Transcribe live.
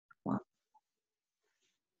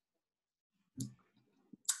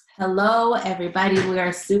Hello, everybody. We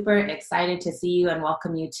are super excited to see you and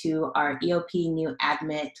welcome you to our EOP New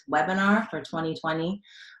Admit Webinar for 2020.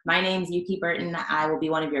 My name is Yuki Burton. I will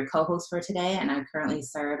be one of your co-hosts for today, and I currently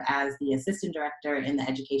serve as the Assistant Director in the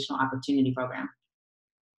Educational Opportunity Program.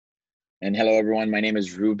 And hello, everyone. My name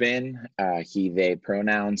is Ruben, he, they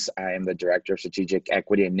pronouns. I am the Director of Strategic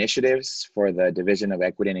Equity Initiatives for the Division of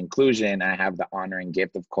Equity and Inclusion. I have the honor and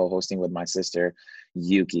gift of co-hosting with my sister,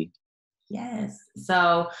 Yuki. Yes.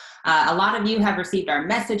 So a lot of you have received our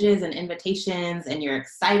messages and invitations, and you're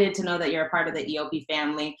excited to know that you're a part of the EOP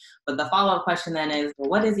family. But the follow-up question then is, well,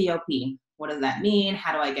 what is EOP? What does that mean?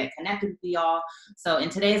 How do I get connected with y'all? So in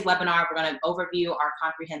today's webinar, we're going to overview our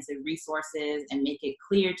comprehensive resources and make it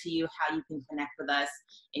clear to you how you can connect with us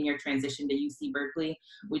in your transition to UC Berkeley.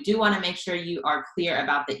 We do want to make sure you are clear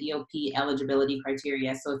about the EOP eligibility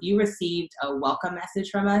criteria. So if you received a welcome message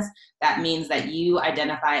from us, that means that you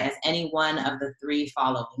identify as any one of the three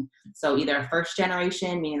following. So either a first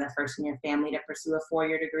generation, meaning the first in your family to pursue a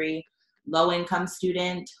four-year degree, low-income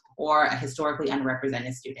student, or a historically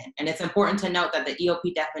unrepresented student. And it's important to note that the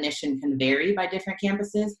EOP definition can vary by different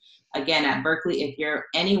campuses. Again, at Berkeley, if you're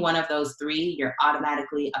any one of those three, you're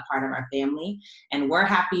automatically a part of our family. And we're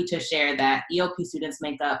happy to share that EOP students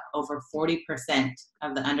make up over 40%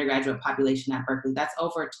 of the undergraduate population at Berkeley. That's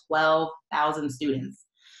over 12,000 students.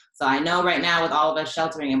 So I know right now with all of us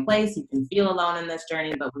sheltering in place, you can feel alone in this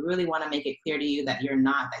journey, but we really want to make it clear to you that you're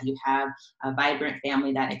not, that you have a vibrant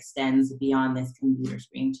family that extends beyond this computer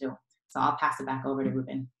screen too. So I'll pass it back over to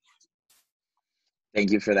Ruben.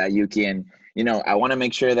 Thank you for that, Yuki. And I want to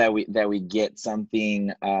make sure that we get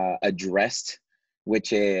something addressed,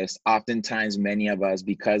 which is oftentimes many of us,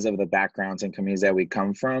 because of the backgrounds and communities that we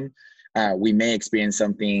come from, we may experience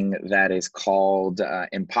something that is called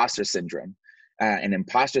imposter syndrome. And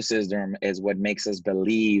imposter syndrome is what makes us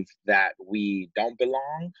believe that we don't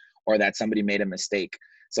belong or that somebody made a mistake.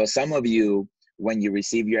 So some of you, when you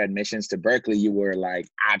receive your admissions to Berkeley, you were like,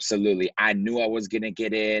 absolutely, I knew I was going to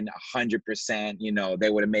get in 100%. They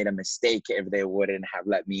would have made a mistake if they wouldn't have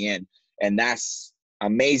let me in. And that's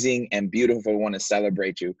amazing and beautiful. We want to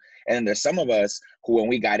celebrate you. And then there's some of us who, when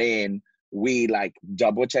we got in, we like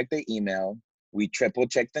double checked the email. We triple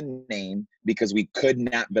checked the name because we could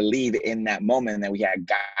not believe in that moment that we had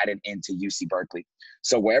gotten into UC Berkeley.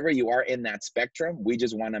 So wherever you are in that spectrum, we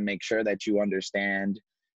just want to make sure that you understand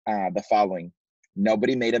the following.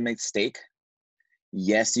 Nobody made a mistake.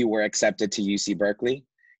 Yes, you were accepted to UC Berkeley.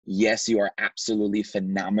 Yes, you are absolutely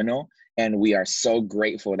phenomenal. And we are so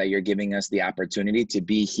grateful that you're giving us the opportunity to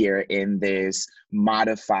be here in this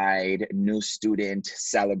modified new student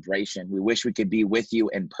celebration. We wish we could be with you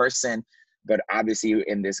in person, but obviously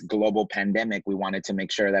in this global pandemic, we wanted to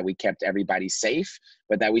make sure that we kept everybody safe,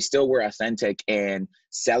 but that we still were authentic in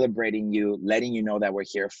celebrating you, letting you know that we're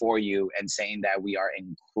here for you, and saying that we are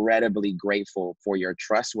incredibly grateful for your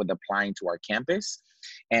trust with applying to our campus,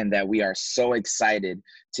 and that we are so excited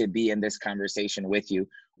to be in this conversation with you.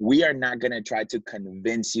 We are not going to try to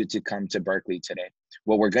convince you to come to Berkeley today.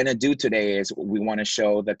 What we're going to do today is we want to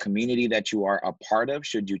show the community that you are a part of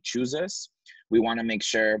should you choose us. We want to make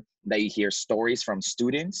sure that you hear stories from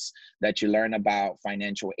students, that you learn about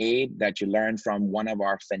financial aid, that you learn from one of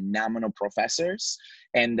our phenomenal professors,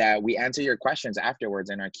 and that we answer your questions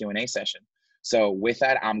afterwards in our Q&A session. So with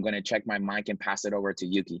that, I'm going to check my mic and pass it over to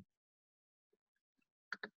Yuki.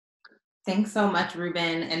 Thanks so much,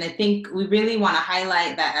 Ruben. And I think we really want to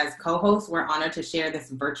highlight that as co-hosts, we're honored to share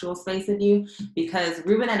this virtual space with you because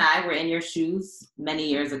Ruben and I were in your shoes many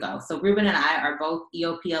years ago. So Ruben and I are both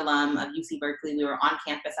EOP alum of UC Berkeley. We were on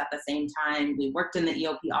campus at the same time. We worked in the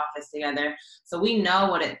EOP office together. So we know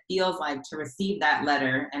what it feels like to receive that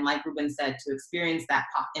letter. And like Ruben said, to experience that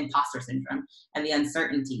imposter syndrome and the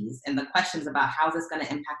uncertainties and the questions about how is this going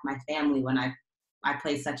to impact my family when I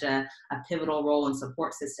play such a pivotal role and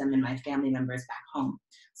support system in my family members back home.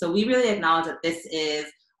 So we really acknowledge that this is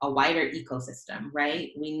a wider ecosystem, right?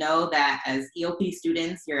 We know that as EOP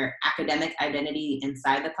students, your academic identity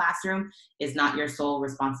inside the classroom is not your sole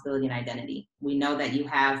responsibility and identity. We know that you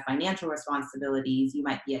have financial responsibilities, you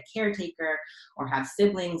might be a caretaker or have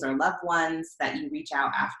siblings or loved ones that you reach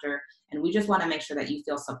out after. And we just want to make sure that you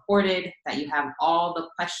feel supported, that you have all the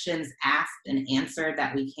questions asked and answered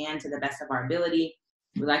that we can to the best of our ability.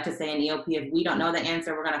 We like to say in EOP, if we don't know the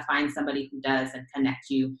answer, we're going to find somebody who does and connect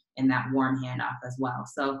you in that warm handoff as well.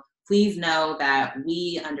 So please know that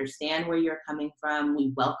we understand where you're coming from.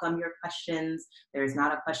 We welcome your questions. There is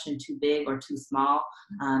not a question too big or too small.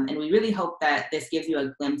 And we really hope that this gives you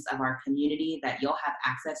a glimpse of our community that you'll have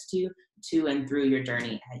access to and through your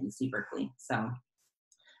journey at UC Berkeley. So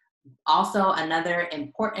Also, another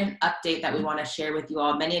important update that we want to share with you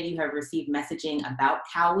all, many of you have received messaging about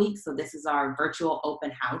Cal Week. So this is our virtual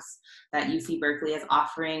open house that UC Berkeley is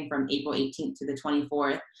offering from April 18th to the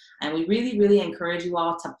 24th. And we really, really encourage you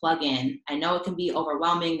all to plug in. I know it can be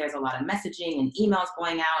overwhelming. There's a lot of messaging and emails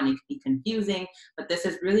going out and it can be confusing, but this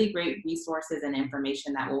is really great resources and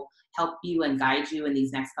information that will help you and guide you in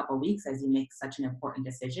these next couple of weeks as you make such an important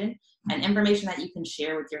decision, and information that you can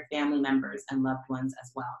share with your family members and loved ones as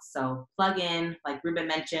well. So plug in, like Ruben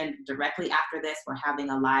mentioned, directly after this, we're having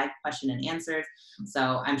a live question and answers.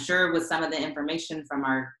 So I'm sure with some of the information from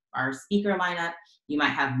our speaker lineup, you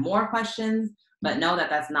might have more questions, but know that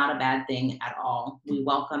that's not a bad thing at all. We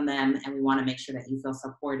welcome them and we want to make sure that you feel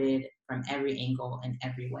supported from every angle and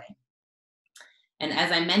every way. And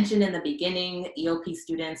as I mentioned in the beginning, EOP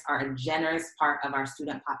students are a generous part of our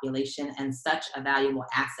student population and such a valuable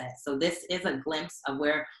asset. So this is a glimpse of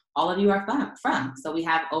where all of you are from. So we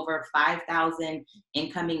have over 5,000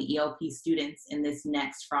 incoming EOP students in this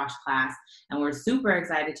next Frosh class. And we're super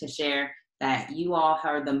excited to share that you all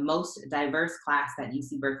are the most diverse class that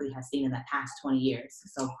UC Berkeley has seen in the past 20 years.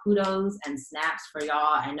 So kudos and snaps for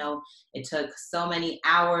y'all. I know it took so many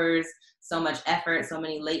hours, so much effort, so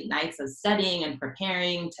many late nights of studying and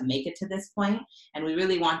preparing to make it to this point. And we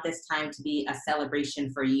really want this time to be a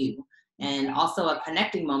celebration for you, and also a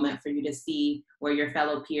connecting moment for you to see where your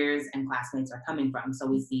fellow peers and classmates are coming from. So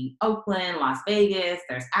we see Oakland, Las Vegas,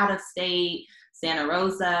 there's out of state, Santa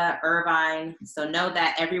Rosa, Irvine. So know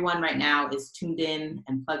that everyone right now is tuned in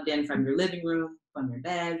and plugged in from your living room, from your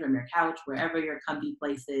bed, from your couch, wherever your comfy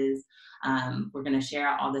place is. We're gonna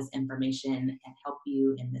share all this information and help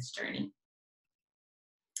you in this journey.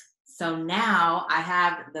 So now I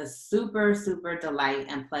have the super, super delight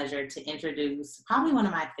and pleasure to introduce probably one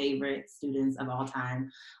of my favorite students of all time.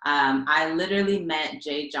 I literally met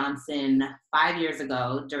Jay Johnson 5 years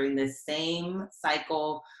ago during this same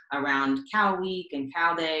cycle around Cal Week and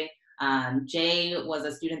Cal Day. Jay was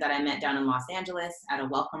a student that I met down in Los Angeles at a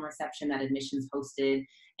welcome reception that admissions hosted,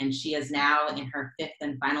 and she is now in her 5th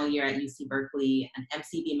and final year at UC Berkeley, an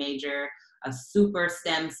MCB major, a super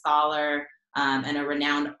STEM scholar, and a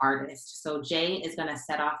renowned artist. So Jay is gonna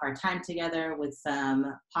set off our time together with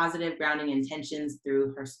some positive grounding intentions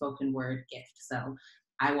through her spoken word gift. So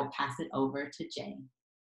I will pass it over to Jay.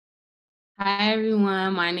 Hi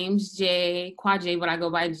everyone, my name's Jay, Quad Jay, but I go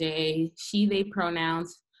by Jay, she, they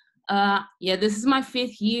pronouns. Yeah, this is my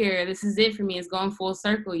 5th year. This is it for me. It's going full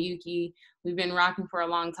circle, Yuki. We've been rocking for a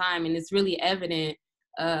long time, and it's really evident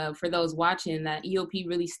for those watching that EOP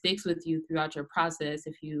really sticks with you throughout your process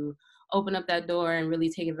if you open up that door and really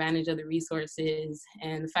take advantage of the resources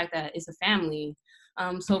and the fact that it's a family.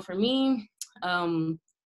 So for me,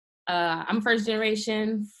 I'm first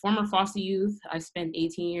generation, former foster youth. I spent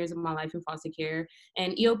 18 years of my life in foster care,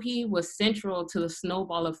 and EOP was central to the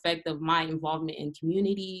snowball effect of my involvement in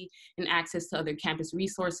community and access to other campus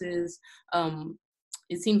resources.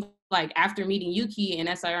 It seemed like after meeting Yuki and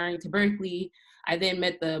SIRing to Berkeley, I then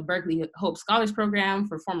met the Berkeley Hope Scholars Program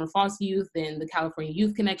for former foster youth, then the California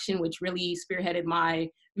Youth Connection, which really spearheaded my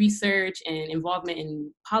research and involvement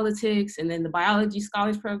in politics, and then the Biology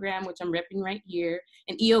Scholars Program, which I'm repping right here,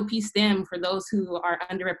 and EOP STEM for those who are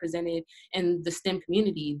underrepresented in the STEM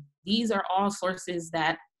community. These are all sources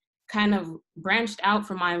that kind of branched out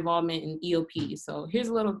from my involvement in EOP. So here's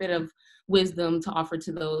a little bit of wisdom to offer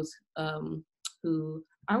to those who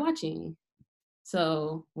are watching.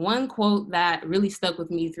 So one quote that really stuck with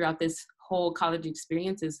me throughout this whole college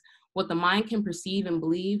experience is, "What the mind can perceive and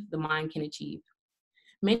believe, the mind can achieve."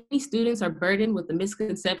 Many students are burdened with the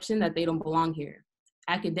misconception that they don't belong here.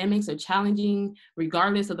 Academics are challenging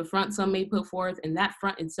regardless of the front some may put forth, and that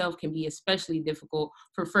front itself can be especially difficult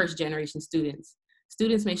for first generation students.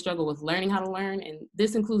 Students may struggle with learning how to learn, and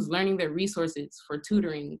this includes learning their resources for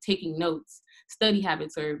tutoring, taking notes, study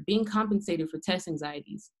habits, or being compensated for test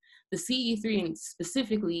anxieties. The CE3, and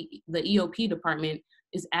specifically the EOP department,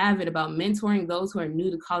 is avid about mentoring those who are new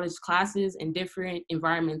to college classes in different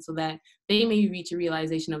environments so that they may reach a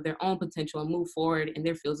realization of their own potential and move forward in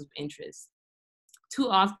their fields of interest. Too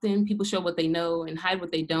often, people show what they know and hide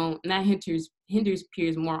what they don't, and that hinders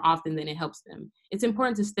peers more often than it helps them. It's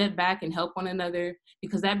important to step back and help one another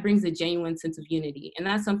because that brings a genuine sense of unity, and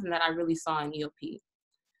that's something that I really saw in EOP.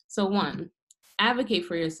 So 1, advocate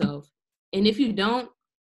for yourself, and if you don't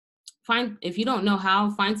know how,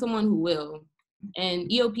 find someone who will. And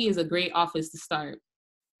EOP is a great office to start.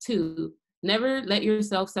 2, never let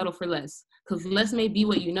yourself settle for less, because less may be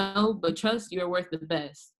what you know, but trust you're worth the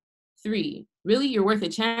best. 3, really, you're worth a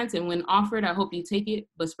chance, and when offered, I hope you take it,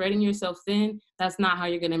 but spreading yourself thin, that's not how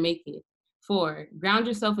you're gonna make it. 4, ground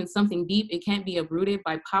yourself in something deep. It can't be uprooted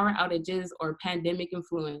by power outages or pandemic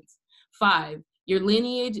influence. 5, your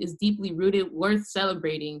lineage is deeply rooted, worth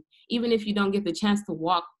celebrating, even if you don't get the chance to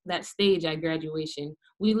walk that stage at graduation.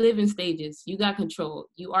 We live in stages. You got control.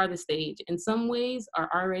 You are the stage, and some ways are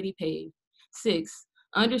already paved. 6,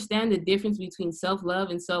 understand the difference between self-love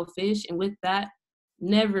and selfish, and with that,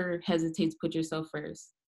 never hesitate to put yourself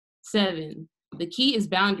first. 7, the key is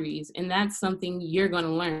boundaries, and that's something you're going to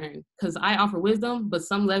learn, because I offer wisdom, but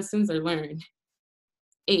some lessons are learned.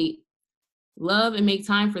 8, love and make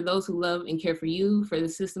time for those who love and care for you, for the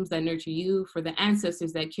systems that nurture you, for the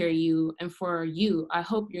ancestors that carry you, and for you. I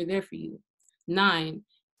hope you're there for you. 9,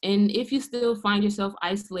 and if you still find yourself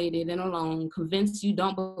isolated and alone, convinced you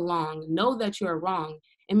don't belong, know that you are wrong,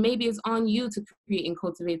 and maybe it's on you to create and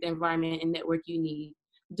cultivate the environment and network you need.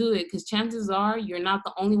 Do it, because chances are you're not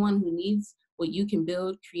the only one who needs what you can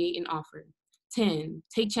build, create, and offer. 10,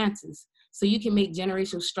 take chances so you can make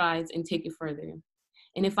generational strides and take it further.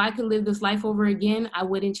 And if I could live this life over again, I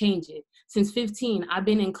wouldn't change it. Since 15, I've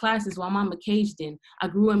been in classes while Mama caged in. I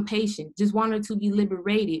grew impatient, just wanted to be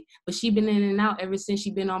liberated. But she been in and out ever since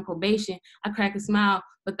she been on probation. I crack a smile,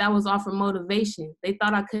 but that was all for motivation. They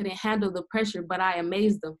thought I couldn't handle the pressure, but I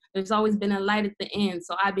amazed them. There's always been a light at the end,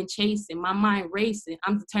 so I've been chasing, my mind racing.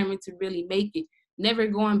 I'm determined to really make it. Never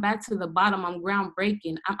going back to the bottom, I'm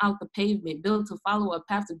groundbreaking. I'm out the pavement, built to follow a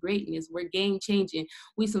path to greatness. We're game changing.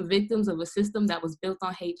 We some victims of a system that was built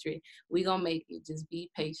on hatred. We gonna make it, just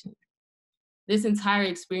be patient. This entire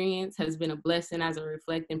experience has been a blessing as I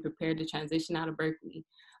reflect and prepare to transition out of Berkeley.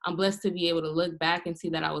 I'm blessed to be able to look back and see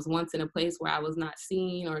that I was once in a place where I was not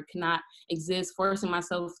seen or cannot exist, forcing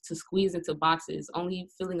myself to squeeze into boxes, only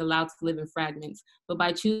feeling allowed to live in fragments. But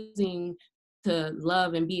by choosing to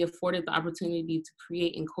love and be afforded the opportunity to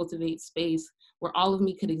create and cultivate space where all of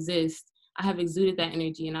me could exist, I have exuded that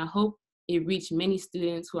energy, and I hope it reached many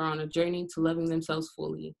students who are on a journey to loving themselves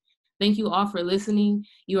fully. Thank you all for listening.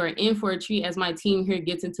 You are in for a treat as my team here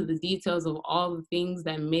gets into the details of all the things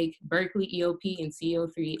that make Berkeley, EOP, and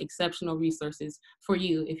CO3 exceptional resources for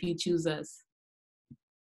you if you choose us.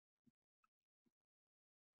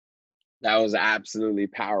 That was absolutely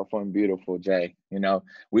powerful and beautiful, Jay. You know,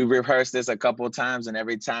 we rehearsed this a couple of times, and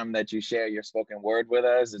every time that you share your spoken word with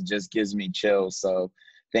us, it just gives me chills. So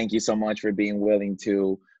thank you so much for being willing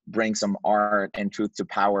to bring some art and truth to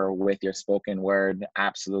power with your spoken word.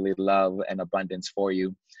 Absolutely love and abundance for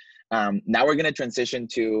you. Now we're going to transition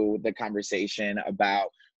to the conversation about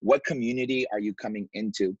what community are you coming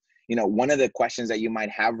into? You know, one of the questions that you might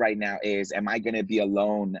have right now is, am I going to be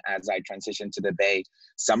alone as I transition to the Bay?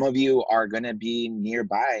 Some of you are going to be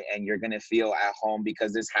nearby and you're going to feel at home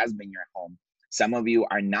because this has been your home. Some of you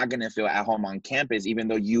are not going to feel at home on campus, even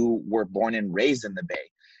though you were born and raised in the Bay.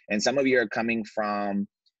 And some of you are coming from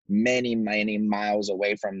many, many miles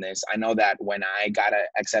away from this. I know that when I got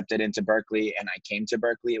accepted into Berkeley and I came to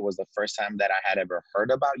Berkeley, it was the first time that I had ever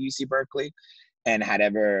heard about UC Berkeley and had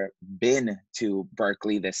ever been to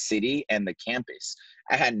Berkeley, the city and the campus.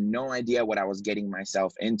 I had no idea what I was getting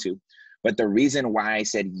myself into. But the reason why I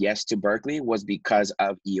said yes to Berkeley was because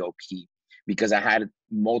of EOP, because I had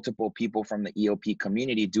multiple people from the EOP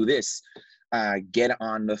community do this. Get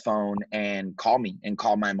on the phone and call me and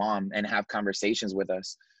call my mom and have conversations with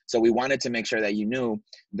us. So we wanted to make sure that you knew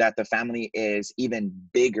that the family is even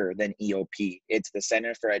bigger than EOP. It's the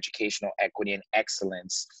Center for Educational Equity and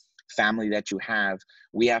Excellence family that you have.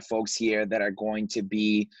 We have folks here that are going to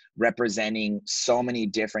be representing so many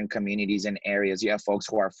different communities and areas. You have folks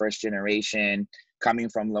who are first generation, coming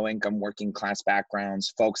from low-income working class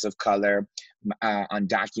backgrounds, folks of color,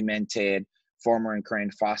 undocumented, former and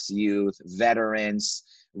current foster youth, veterans,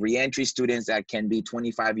 reentry students that can be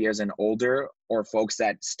 25 years and older, or folks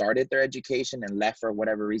that started their education and left for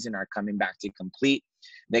whatever reason are coming back to complete.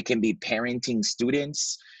 They can be parenting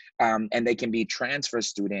students, and they can be transfer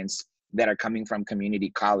students that are coming from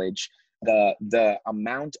community college. The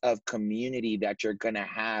amount of community that you're gonna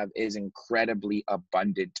have is incredibly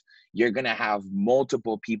abundant. You're gonna have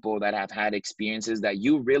multiple people that have had experiences that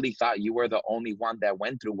you really thought you were the only one that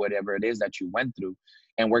went through whatever it is that you went through.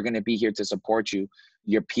 And we're gonna be here to support you.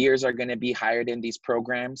 Your peers are gonna be hired in these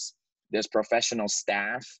programs. There's professional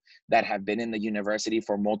staff that have been in the university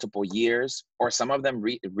for multiple years, or some of them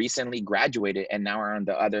recently graduated and now are on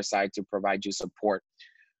the other side to provide you support.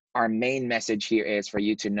 Our main message here is for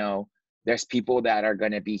you to know there's people that are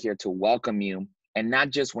going to be here to welcome you, and not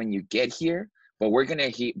just when you get here, but we're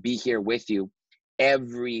going to be here with you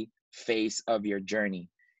every phase of your journey,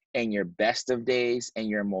 and your best of days and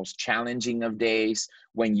your most challenging of days,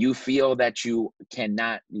 when you feel that you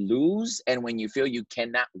cannot lose and when you feel you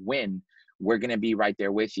cannot win, we're going to be right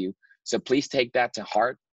there with you. So please take that to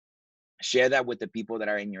heart. Share that with the people that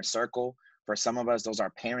are in your circle. For some of us, those are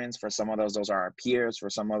parents. For some of those are our peers. For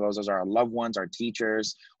some of those are our loved ones, our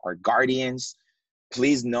teachers, our guardians.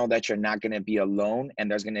 Please know that you're not going to be alone,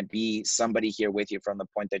 and there's going to be somebody here with you from the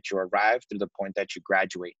point that you arrive through the point that you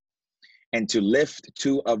graduate. And to lift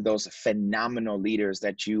two of those phenomenal leaders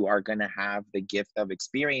that you are going to have the gift of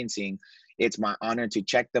experiencing, it's my honor to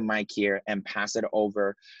check the mic here and pass it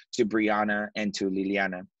over to Brianna and to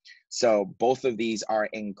Liliana. So both of these are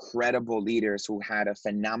incredible leaders who had a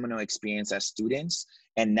phenomenal experience as students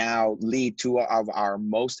and now lead two of our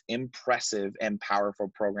most impressive and powerful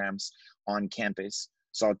programs on campus.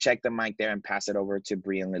 So I'll check the mic there and pass it over to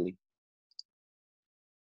Bri and Lily.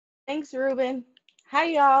 Thanks, Ruben. Hi,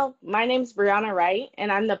 y'all. My name's Brianna Wright, and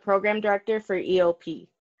I'm the program director for EOP.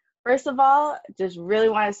 First of all, just really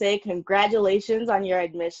want to say congratulations on your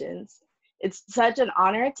admissions. It's such an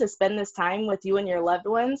honor to spend this time with you and your loved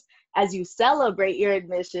ones as you celebrate your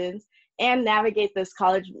admissions and navigate this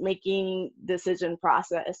college-making decision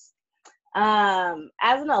process. As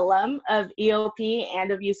an alum of EOP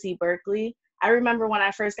and of UC Berkeley, I remember when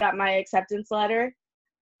I first got my acceptance letter,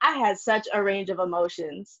 I had such a range of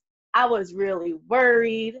emotions. I was really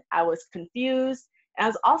worried, I was confused, and I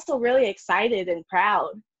was also really excited and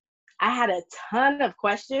proud. I had a ton of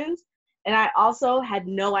questions, and I also had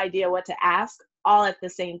no idea what to ask all at the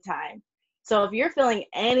same time. So if you're feeling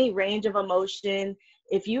any range of emotion,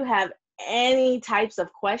 if you have any types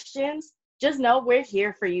of questions, just know we're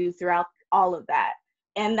here for you throughout all of that.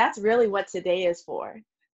 And that's really what today is for.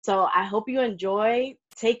 So I hope you enjoy,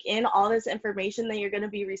 take in all this information that you're going to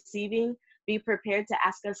be receiving. Be prepared to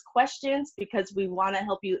ask us questions because we want to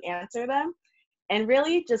help you answer them. And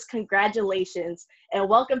really, just congratulations and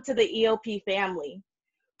welcome to the EOP family.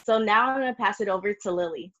 So now I'm going to pass it over to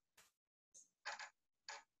Lily.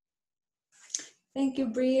 Thank you,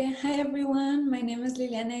 Bri. Hi, everyone. My name is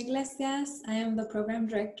Liliana Iglesias. I am the program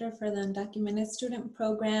director for the Undocumented Student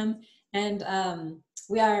Program. And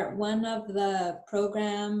we are one of the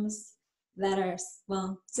programs that are,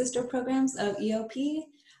 well, sister programs of EOP.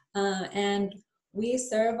 And we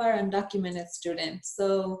serve our undocumented students.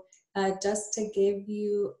 So just to give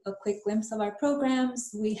you a quick glimpse of our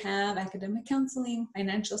programs, we have academic counseling,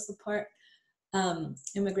 financial support,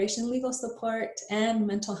 immigration legal support, and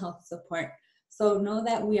mental health support. So know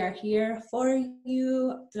that we are here for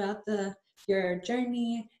you throughout your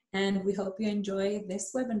journey, and we hope you enjoy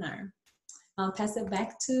this webinar. I'll pass it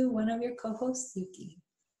back to one of your co-hosts, Yuki.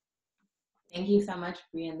 Thank you so much,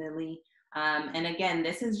 Bri and Lily. And again,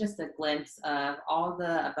 this is just a glimpse of all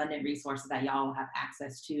the abundant resources that y'all will have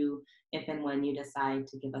access to if and when you decide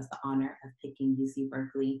to give us the honor of picking UC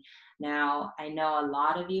Berkeley. Now, I know a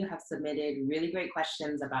lot of you have submitted really great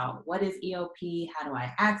questions about what is EOP, how do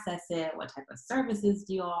I access it, what type of services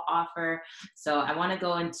do you all offer? So I want to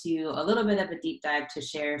go into a little bit of a deep dive to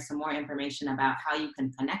share some more information about how you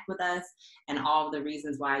can connect with us and all of the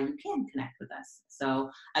reasons why you can connect with us. So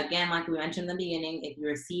again, like we mentioned in the beginning, if you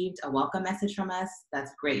received a welcome message from us,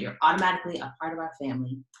 that's great. You're automatically a part of our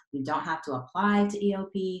family. You don't have to apply to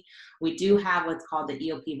EOP. We do have what's called the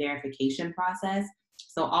EOP verification process.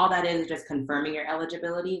 So all that is just confirming your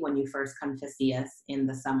eligibility when you first come to see us in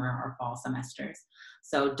the summer or fall semesters.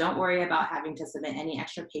 So don't worry about having to submit any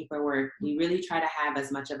extra paperwork. We really try to have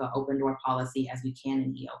as much of an open door policy as we can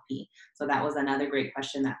in EOP. So that was another great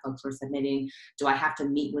question that folks were submitting. Do I have to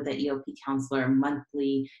meet with an EOP counselor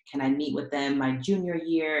monthly? Can I meet with them my junior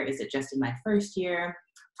year? Is it just in my first year?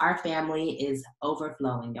 Our family is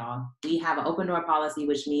overflowing, y'all. We have an open door policy,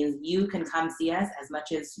 which means you can come see us as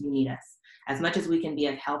much as you need us, as much as we can be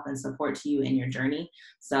of help and support to you in your journey.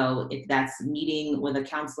 So if that's meeting with a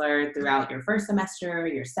counselor throughout your first semester,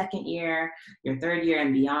 your second year, your third year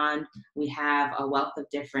and beyond, we have a wealth of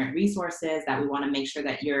different resources that we want to make sure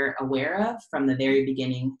that you're aware of from the very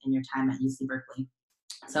beginning in your time at UC Berkeley.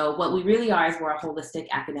 So what we really are is we're a holistic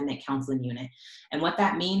academic counseling unit. And what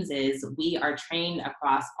that means is we are trained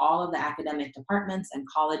across all of the academic departments and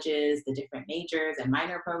colleges, the different majors and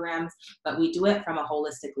minor programs, but we do it from a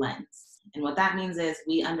holistic lens. And what that means is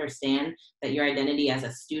we understand that your identity as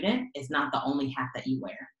a student is not the only hat that you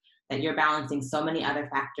wear, that you're balancing so many other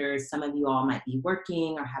factors. Some of you all might be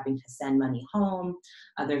working or having to send money home.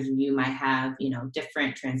 Others of you might have,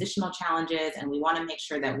 different transitional challenges. And we want to make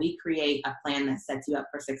sure that we create a plan that sets you up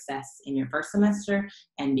for success in your first semester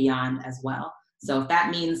and beyond as well. So if that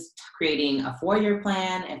means creating a 4-year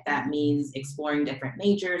plan, if that means exploring different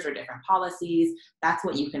majors or different policies, that's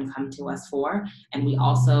what you can come to us for. And we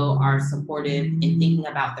also are supportive in thinking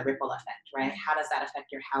about the ripple effect, right? How does that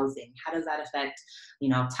affect your housing? How does that affect,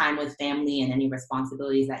 time with family and any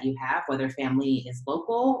responsibilities that you have, whether family is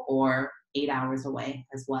local or 8 hours away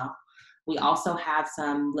as well. We also have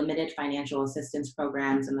some limited financial assistance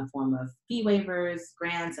programs in the form of fee waivers,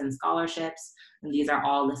 grants, and scholarships. And these are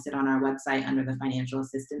all listed on our website under the financial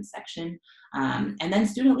assistance section. And then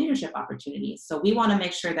student leadership opportunities. So we want to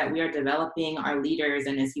make sure that we are developing our leaders.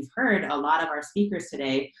 And as you've heard, a lot of our speakers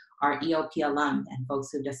today are EOP alum and folks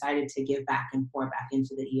who've decided to give back and pour back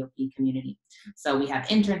into the EOP community. So we have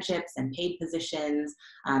internships and paid positions.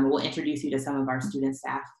 We'll introduce you to some of our student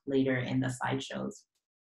staff later in the slideshows.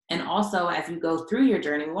 And also, as you go through your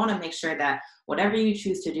journey, we want to make sure that whatever you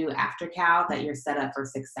choose to do after Cal, that you're set up for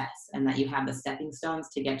success and that you have the stepping stones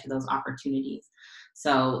to get to those opportunities.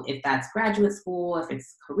 So if that's graduate school, if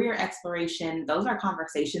it's career exploration, those are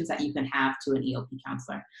conversations that you can have to an EOP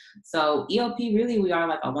counselor. So EOP, really, we are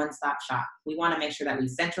like a one-stop shop. We want to make sure that we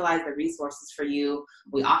centralize the resources for you.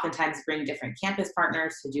 We oftentimes bring different campus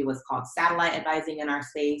partners to do what's called satellite advising in our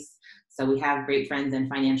space. So we have great friends in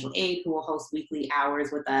financial aid who will host weekly hours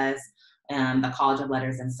with us, the College of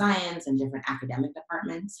Letters and Science, and different academic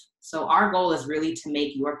departments. So our goal is really to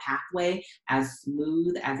make your pathway as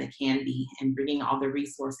smooth as it can be and bringing all the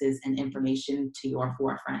resources and information to your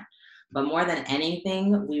forefront. But more than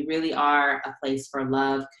anything, we really are a place for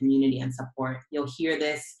love, community, and support. You'll hear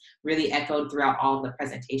this really echoed throughout all of the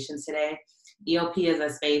presentations today. EOP is a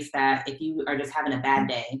space that if you are just having a bad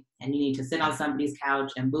day and you need to sit on somebody's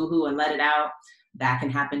couch and boohoo and let it out, that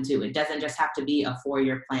can happen too. It doesn't just have to be a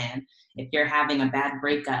 4-year plan. If you're having a bad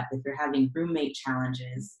breakup, if you're having roommate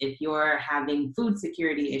challenges, if you're having food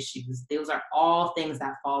security issues, those are all things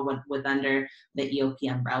that fall with under the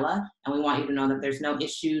EOP umbrella. And we want you to know that there's no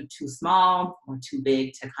issue too small or too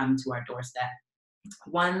big to come to our doorstep.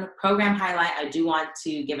 One program highlight I do want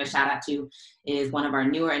to give a shout out to is one of our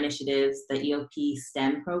newer initiatives, the EOP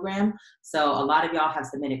STEM program. So a lot of y'all have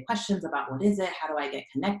submitted questions about what is it, how do I get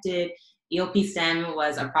connected? EOP STEM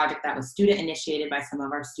was a project that was student initiated by some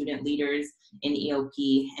of our student leaders in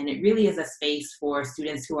EOP, and it really is a space for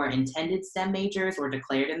students who are intended STEM majors or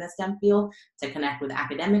declared in the STEM field to connect with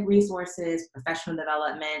academic resources, professional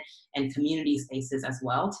development, and community spaces as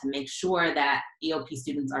well to make sure that EOP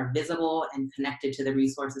students are visible and connected to the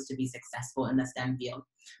resources to be successful in the STEM field.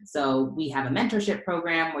 So we have a mentorship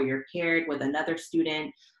program where you're paired with another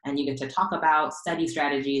student and you get to talk about study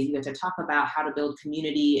strategies. You get to talk about how to build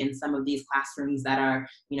community in some of these classrooms that are,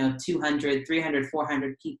 200, 300,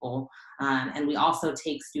 400 people. And we also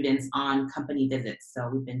take students on company visits. So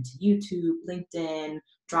we've been to YouTube, LinkedIn,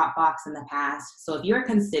 Dropbox in the past. So if you're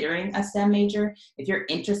considering a STEM major, if you're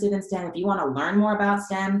interested in STEM, if you want to learn more about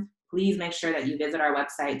STEM, please make sure that you visit our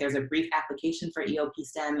website. There's a brief application for EOP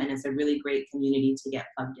STEM, and it's a really great community to get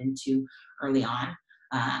plugged into early on.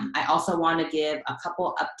 I also want to give a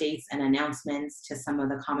couple updates and announcements to some of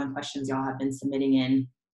the common questions y'all have been submitting in.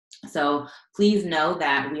 So please know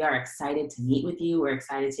that we are excited to meet with you. We're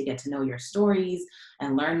excited to get to know your stories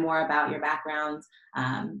and learn more about your backgrounds.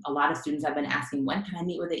 A lot of students have been asking, when can I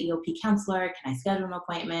meet with an EOP counselor? Can I schedule an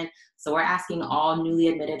appointment? So we're asking all newly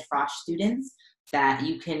admitted Frosh students that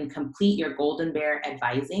you can complete your Golden Bear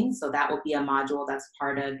advising. So that will be a module that's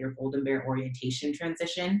part of your Golden Bear orientation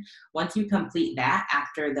transition. Once you complete that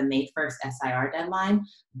after the May 1st SIR deadline,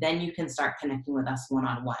 then you can start connecting with us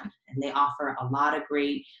one-on-one. And they offer a lot of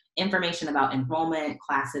great information about enrollment,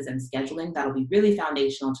 classes, and scheduling that'll be really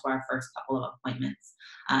foundational to our first couple of appointments.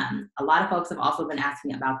 A lot of folks have also been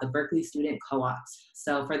asking about the Berkeley Student Co-ops.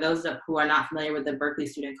 So for those who are not familiar with the Berkeley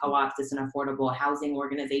Student Co-ops, it's an affordable housing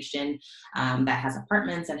organization that has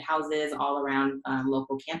apartments and houses all around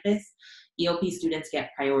local campus. EOP students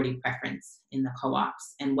get priority preference in the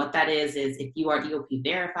co-ops. And what that is if you are EOP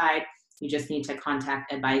verified, you just need to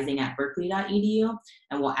contact advising@berkeley.edu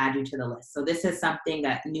and we'll add you to the list. So this is something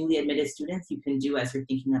that newly admitted students you can do as you're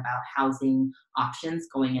thinking about housing options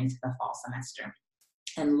going into the fall semester.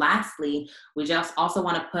 And lastly, we just also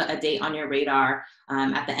want to put a date on your radar.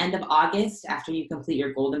 At the end of August, after you complete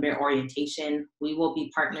your Golden Bear orientation, we will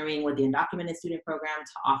be partnering with the Undocumented Student Program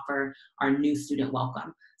to offer our new student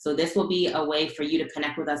welcome. So this will be a way for you to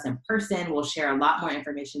connect with us in person. We'll share a lot more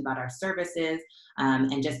information about our services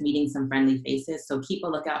and just meeting some friendly faces. So keep a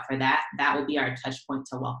lookout for that. That will be our touch point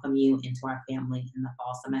to welcome you into our family in the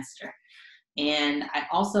fall semester. And I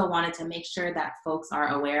also wanted to make sure that folks are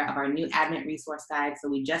aware of our new admit resource guide. So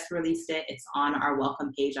we just released it. It's on our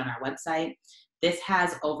welcome page on our website. This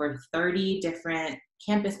has over 30 different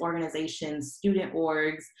campus organizations, student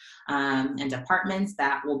orgs, and departments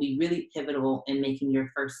that will be really pivotal in making your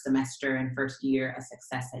first semester and first year a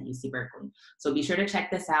success at UC Berkeley. So be sure to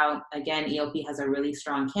check this out. Again, EOP has a really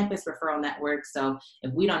strong campus referral network. So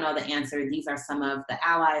if we don't know the answer, these are some of the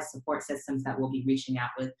allies, support systems that we'll be reaching out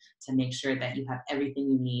with to make sure that you have everything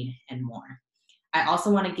you need and more. I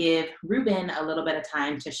also want to give Ruben a little bit of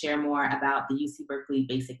time to share more about the UC Berkeley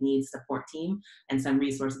Basic Needs Support Team and some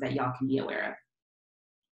resources that y'all can be aware of.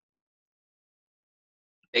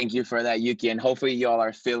 Thank you for that, Yuki. And hopefully y'all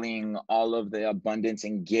are feeling all of the abundance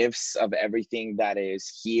and gifts of everything that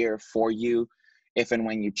is here for you if and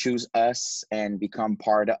when you choose us and become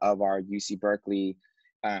part of our UC Berkeley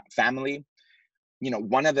family. You know,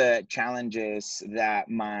 one of the challenges that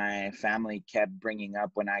my family kept bringing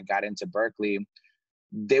up when I got into Berkeley,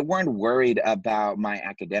 they weren't worried about my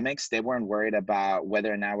academics. They weren't worried about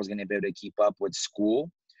whether or not I was going to be able to keep up with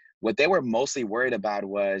school. What they were mostly worried about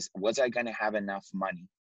was I going to have enough money?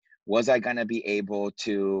 Was I going to be able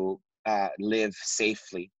to live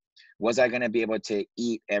safely? Was I going to be able to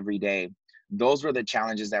eat every day? Those were the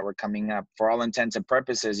challenges that were coming up. For all intents and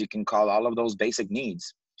purposes, you can call all of those basic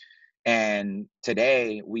needs. And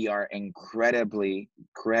today we are incredibly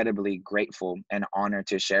grateful and honored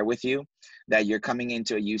to share with you that you're coming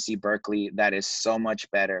into a UC Berkeley that is so much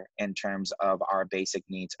better in terms of our basic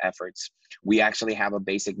needs efforts. We actually have a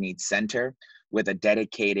basic needs center with a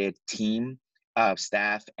dedicated team of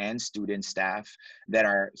staff and student staff that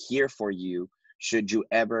are here for you should you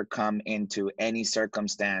ever come into any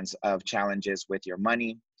circumstance of challenges with your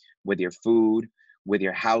money, with your food, with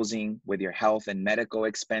your housing, with your health and medical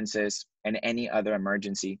expenses, and any other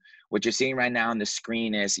emergency. What you're seeing right now on the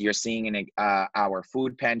screen is you're seeing our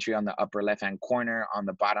food pantry on the upper left-hand corner. On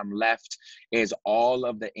the bottom left is all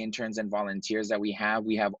of the interns and volunteers that we have.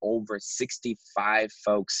 We have over 65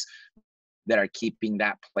 folks that are keeping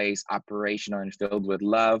that place operational and filled with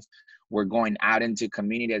love. We're going out into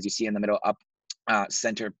community, as you see in the middle up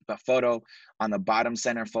center photo. On the bottom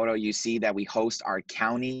center photo, you see that we host our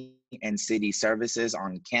county and city services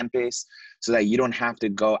on campus so that you don't have to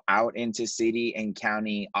go out into city and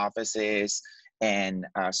county offices and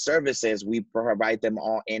services. We provide them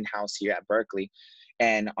all in-house here at Berkeley.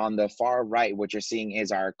 And on the far right, what you're seeing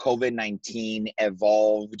is our COVID-19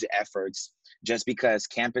 evolved efforts. Just because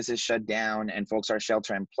campus is shut down and folks are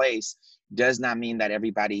shelter in place does not mean that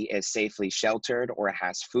everybody is safely sheltered or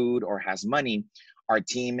has food or has money. Our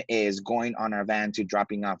team is going on our van to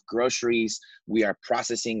dropping off groceries. We are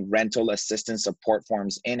processing rental assistance support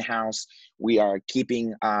forms in-house. We are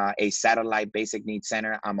keeping a satellite basic needs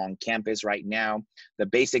center. I'm on campus right now. The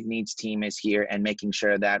basic needs team is here and making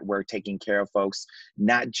sure that we're taking care of folks,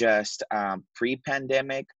 not just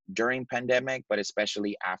pre-pandemic, during pandemic, but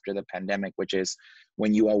especially after the pandemic, which is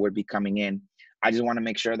when you all would be coming in. I just want to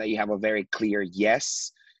make sure that you have a very clear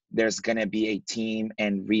yes. There's going to be a team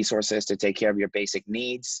and resources to take care of your basic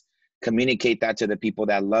needs. Communicate that to the people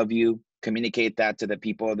that love you. Communicate that to the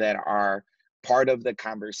people that are part of the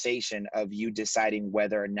conversation of you deciding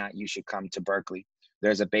whether or not you should come to Berkeley.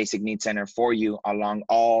 There's a basic needs center for you along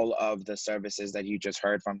all of the services that you just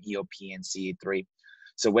heard from EOP and CE3.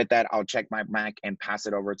 So with that, I'll check my mic and pass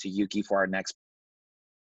it over to Yuki for our next.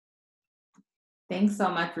 Thanks so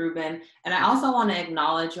much, Ruben. And I also want to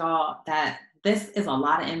acknowledge y'all that this is a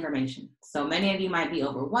lot of information. So many of you might be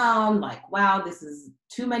overwhelmed, like, wow, this is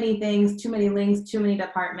too many things, too many links, too many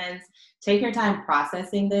departments. Take your time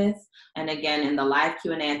processing this. And again, in the live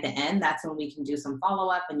Q&A at the end, that's when we can do some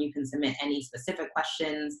follow-up and you can submit any specific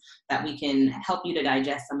questions that we can help you to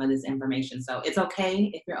digest some of this information. So it's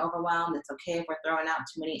okay if you're overwhelmed. It's okay if we're throwing out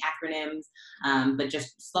too many acronyms, but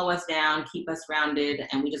just slow us down, keep us grounded,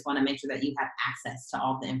 and we just want to make sure that you have access to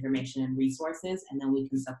all the information and resources, and then we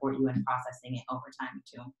can support you in processing it over time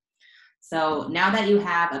too. So now that you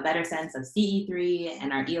have a better sense of CE3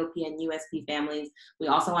 and our EOP and USP families, we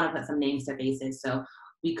also want to put some names to faces. So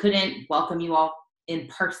we couldn't welcome you all in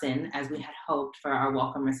person as we had hoped for our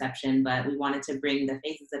welcome reception, but we wanted to bring the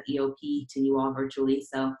faces of EOP to you all virtually.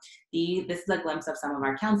 So this is a glimpse of some of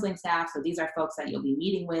our counseling staff. So these are folks that you'll be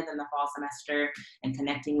meeting with in the fall semester and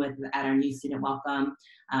connecting with at our new student welcome.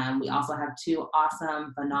 We also have two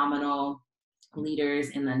awesome, phenomenal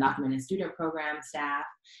leaders in the documented student program staff.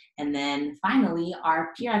 And then finally,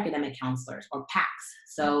 our peer academic counselors, or PACs.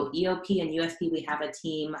 So EOP and USP, we have a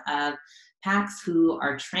team of PACs who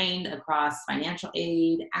are trained across financial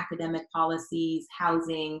aid, academic policies,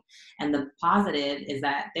 housing, and the positive is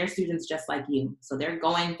that they're students just like you. So they're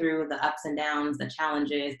going through the ups and downs, the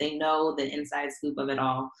challenges, they know the inside scoop of it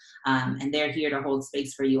all, and they're here to hold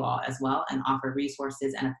space for you all as well and offer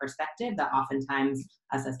resources and a perspective that oftentimes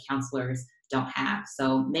us as counselors don't have.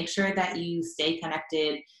 So make sure that you stay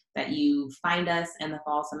connected, that you find us in the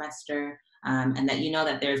fall semester, and that you know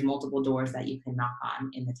that there's multiple doors that you can knock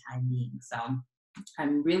on in the time being. So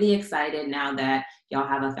I'm really excited now that y'all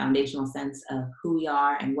have a foundational sense of who we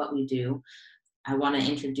are and what we do. I want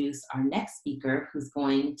to introduce our next speaker, who's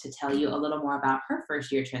going to tell you a little more about her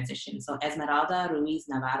first year transition. So Esmeralda Ruiz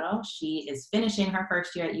Navarro, she is finishing her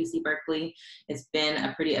first year at UC Berkeley. It's been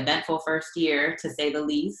a pretty eventful first year, to say the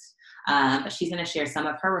least. But she's going to share some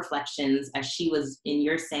of her reflections as she was in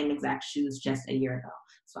your same exact shoes just a year ago.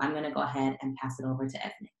 So I'm going to go ahead and pass it over to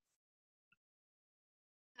Esme.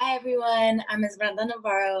 Hi everyone, I'm Esmeralda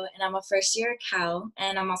Navarro and I'm a first year at Cal,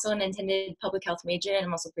 and I'm also an intended public health major, and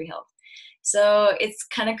I'm also pre-health. So it's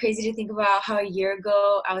kind of crazy to think about how a year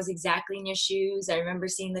ago I was exactly in your shoes. I remember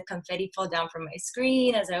seeing the confetti fall down from my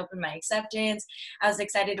screen as I opened my acceptance. I was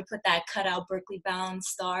excited to put that cutout Berkeley bound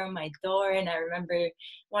star on my door, and I remember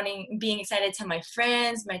being excited to tell my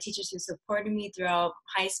friends, my teachers who supported me throughout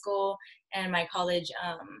high school and my college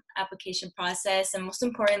application process. And most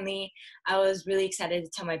importantly, I was really excited to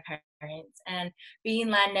tell my parents. And being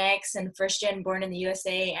Latinx and first gen born in the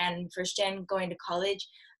USA and first gen going to college,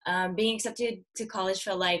 being accepted to college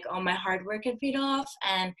felt like all my hard work had paid off,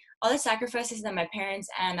 and all the sacrifices that my parents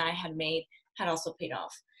and I had made had also paid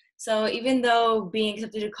off. So even though being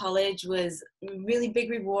accepted to college was a really big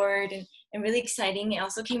reward and really exciting, it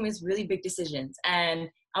also came with really big decisions. And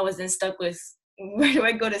I was then stuck with, where do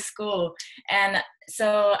I go to school? And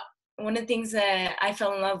so one of the things that I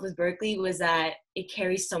fell in love with Berkeley was that it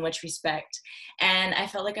carries so much respect. And I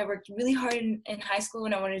felt like I worked really hard in high school,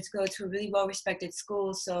 and I wanted to go to a really well-respected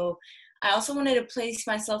school. So I also wanted to place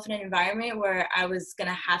myself in an environment where I was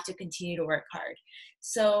gonna have to continue to work hard.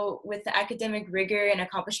 So with the academic rigor and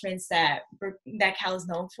accomplishments that Cal is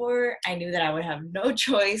known for, I knew that I would have no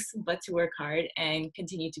choice but to work hard and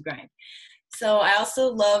continue to grind. So I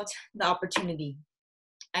also loved the opportunity.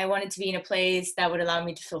 I wanted to be in a place that would allow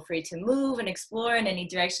me to feel free to move and explore in any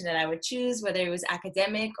direction that I would choose, whether it was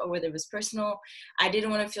academic or whether it was personal. I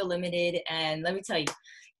didn't want to feel limited. And let me tell you,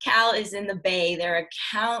 Cal is in the Bay. There are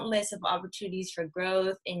countless of opportunities for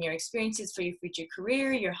growth in your experiences for your future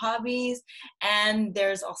career, your hobbies, and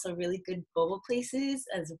there's also really good boba places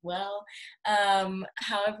as well.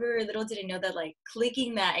 However, little did I know that like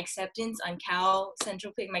clicking that acceptance on Cal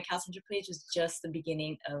Central page, my Cal Central page, was just the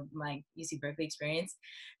beginning of my UC Berkeley experience.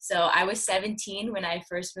 So I was 17 when I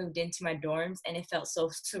first moved into my dorms, and it felt so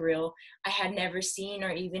surreal. I had never seen or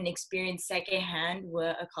even experienced secondhand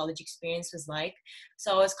what a college experience was like.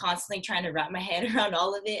 So I was constantly trying to wrap my head around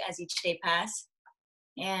all of it as each day passed.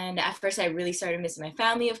 And at first I really started missing my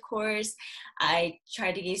family, of course. I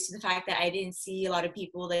tried to get used to the fact that I didn't see a lot of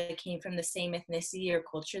people that came from the same ethnicity or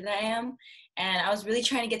culture that I am. And I was really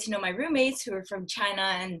trying to get to know my roommates who were from China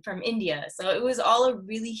and from India. So it was all a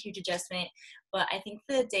really huge adjustment. But I think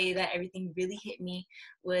the day that everything really hit me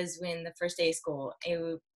was when the first day of school.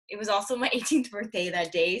 It was also my 18th birthday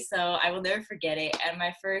that day, so I will never forget it. And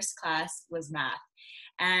my first class was math.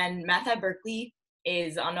 And math at Berkeley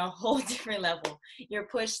is on a whole different level. You're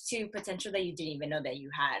pushed to potential that you didn't even know that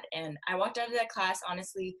you had. And I walked out of that class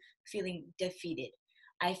honestly feeling defeated.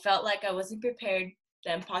 I felt like I wasn't prepared.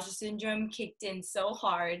 The imposter syndrome kicked in so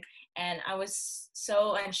hard, and I was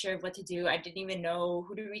so unsure of what to do. I didn't even know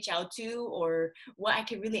who to reach out to or what I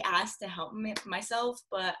could really ask to help myself,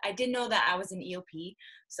 but I did know that I was an EOP,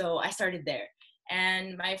 so I started there.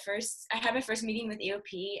 And I had my first meeting with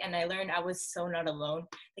EOP, and I learned I was so not alone.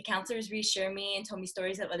 The counselors reassured me and told me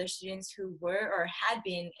stories of other students who were or had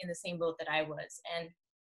been in the same boat that I was. And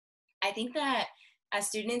I think that as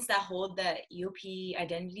students that hold the EOP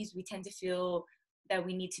identities, we tend to feel that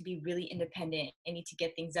we need to be really independent and need to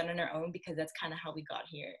get things done on our own, because that's kind of how we got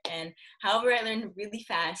here. And however, I learned really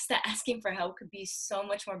fast that asking for help could be so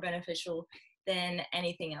much more beneficial than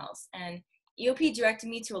anything else. And EOP directed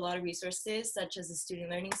me to a lot of resources, such as the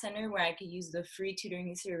Student Learning Center, where I could use the free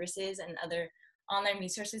tutoring services and other online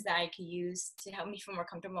resources that I could use to help me feel more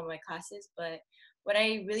comfortable in my classes. But what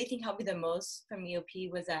I really think helped me the most from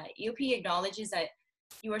EOP was that EOP acknowledges that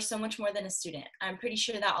you are so much more than a student. I'm pretty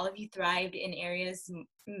sure that all of you thrived in areas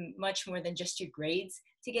much more than just your grades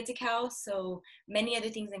to get to Cal. So many other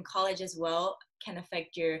things in college as well can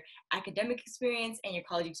affect your academic experience and your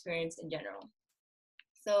college experience in general.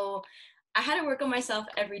 So I had to work on myself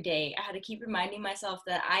every day. I had to keep reminding myself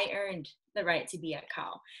that I earned the right to be at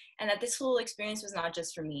Cal, and that this whole experience was not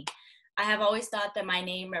just for me. I have always thought that my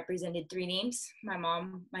name represented three names: my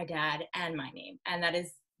mom, my dad, and my name. And that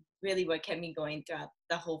is really what kept me going throughout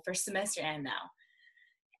the whole first semester and now.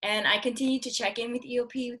 And I continued to check in with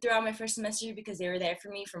EOP throughout my first semester because they were there for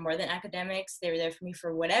me for more than academics. They were there for me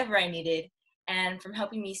for whatever I needed. And from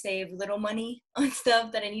helping me save little money on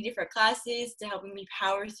stuff that I needed for classes to helping me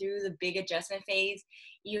power through the big adjustment phase,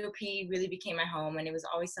 EOP really became my home, and it was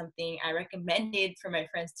always something I recommended for my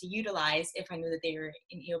friends to utilize if I knew that they were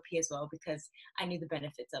in EOP as well, because I knew the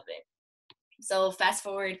benefits of it. So fast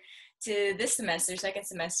forward to this semester, second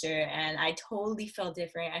semester, and I totally felt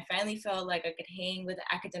different. I finally felt like I could hang with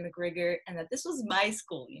the academic rigor and that this was my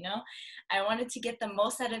school, you know? I wanted to get the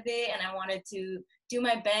most out of it, and I wanted to do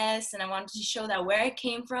my best, and I wanted to show that where I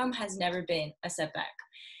came from has never been a setback.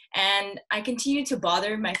 And I continued to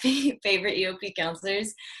bother my favorite EOP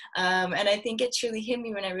counselors. And I think it truly hit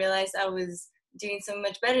me when I realized I was doing so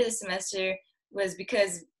much better this semester, was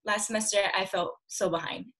because last semester I felt so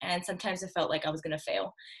behind, and sometimes I felt like I was gonna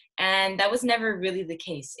fail. And that was never really the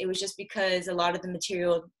case. It was just because a lot of the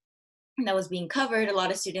material that was being covered, a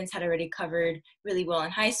lot of students had already covered really well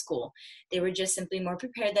in high school. They were just simply more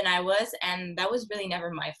prepared than I was, and that was really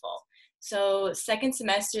never my fault. So second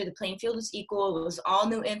semester, the playing field was equal. It was all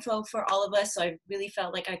new info for all of us, so I really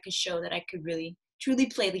felt like I could show that I could really truly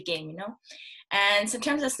play the game, you know? And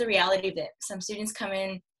sometimes that's the reality of it. Some students come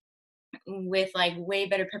in with like way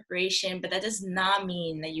better preparation, but that does not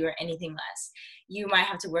mean that you are anything less. You might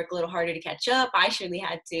have to work a little harder to catch up. I surely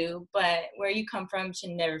had to, but where you come from should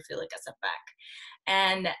never feel like a setback.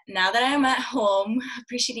 And now that I'm at home,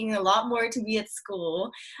 appreciating a lot more to be at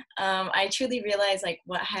school, I truly realize like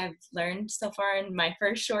what I've learned so far in my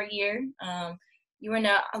first short year. You are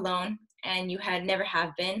not alone, and you had never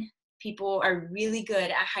have been. People are really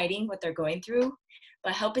good at hiding what they're going through,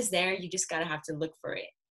 but help is there. You just gotta have to look for it.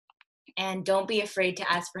 And don't be afraid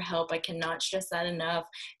to ask for help. I cannot stress that enough,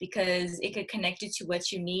 because it could connect you to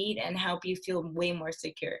what you need and help you feel way more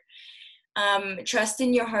secure. Trust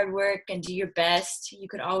in your hard work and do your best. You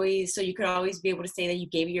could always be able to say that you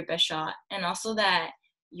gave it your best shot, and also that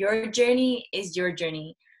your journey is your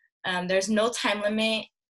journey. There's no time limit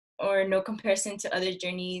or no comparison to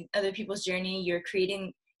other people's journey. You're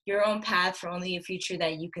creating your own path for only a future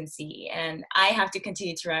that you can see. And I have to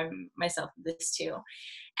continue to remind myself of this too.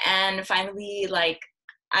 And finally, like,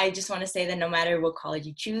 I just want to say that no matter what college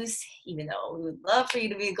you choose, even though we would love for you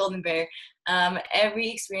to be a Golden Bear, every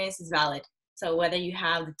experience is valid. So whether you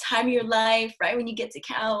have the time of your life, right when you get to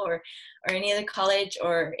Cal or any other college,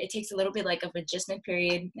 or it takes a little bit like of adjustment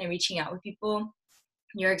period and reaching out with people,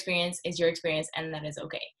 your experience is your experience, and that is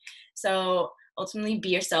okay. So ultimately be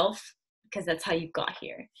yourself, because that's how you got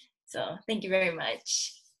here. So thank you very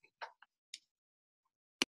much.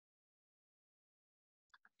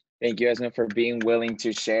 Thank you, Esma, for being willing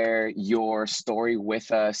to share your story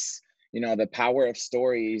with us. You know, the power of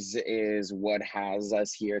stories is what has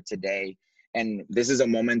us here today. And this is a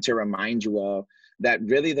moment to remind you all that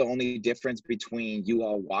really the only difference between you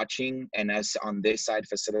all watching and us on this side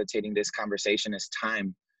facilitating this conversation is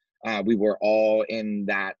time. We were all in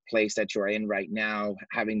that place that you're in right now,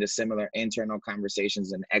 having the similar internal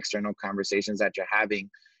conversations and external conversations that you're having.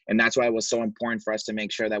 And that's why it was so important for us to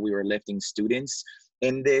make sure that we were lifting students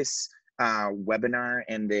in this webinar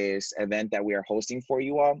and this event that we are hosting for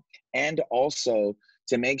you all, and also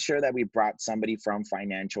to make sure that we brought somebody from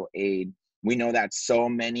financial aid. We know that so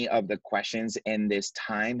many of the questions in this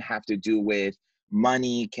time have to do with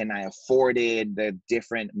money, can I afford it, the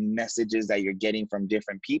different messages that you're getting from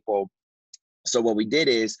different people. So what we did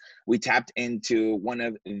is we tapped into one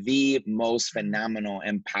of the most phenomenal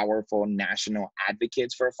and powerful national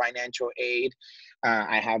advocates for financial aid.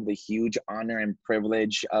 I have the huge honor and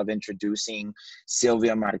privilege of introducing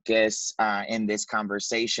Sylvia Marquez in this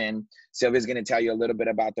conversation. Sylvia's going to tell you a little bit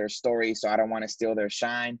about their story, so I don't want to steal their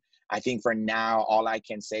shine. I think for now, all I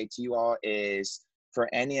can say to you all is, for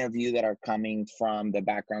any of you that are coming from the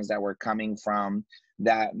backgrounds that we're coming from,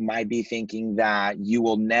 that might be thinking that you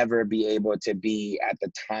will never be able to be at the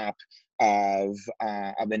top of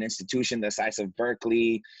an institution the size of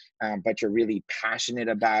Berkeley, but you're really passionate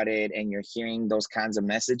about it and you're hearing those kinds of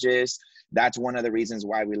messages. That's one of the reasons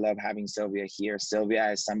why we love having Sylvia here.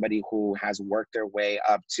 Sylvia is somebody who has worked their way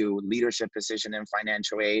up to leadership position in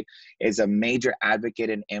financial aid, is a major advocate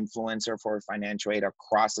and influencer for financial aid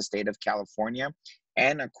across the state of California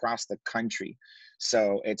and across the country.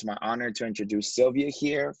 So it's my honor to introduce Sylvia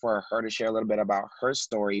here, for her to share a little bit about her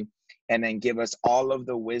story, and then give us all of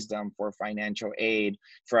the wisdom for financial aid,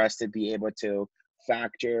 for us to be able to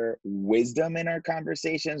factor wisdom in our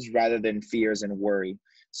conversations rather than fears and worry.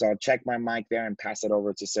 So I'll check my mic there and pass it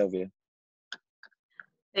over to Sylvia.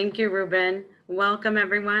 Thank you, Ruben. Welcome,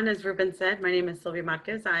 everyone. As Ruben said, my name is Sylvia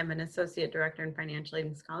Marquez. I'm an Associate Director in Financial Aid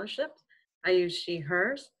and Scholarships. I use she,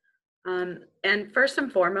 hers. And first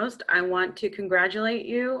and foremost, I want to congratulate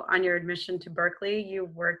you on your admission to Berkeley. You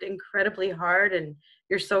worked incredibly hard and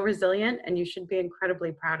you're so resilient, and you should be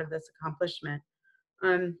incredibly proud of this accomplishment.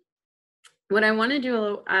 What I want to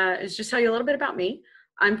do is just tell you a little bit about me.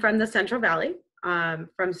 I'm from the Central Valley,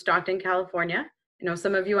 from Stockton, California. You know,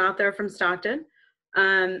 some of you out there from Stockton.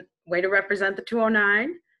 Way to represent the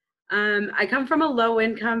 209. I come from a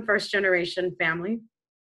low-income, first-generation family.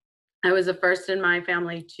 I was the first in my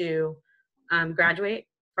family to graduate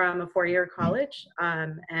from a four-year college,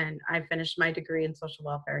 and I finished my degree in social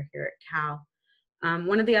welfare here at Cal.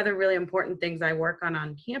 One of the other really important things I work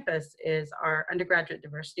on campus is our undergraduate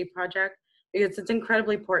diversity project, because it's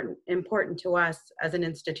incredibly important to us as an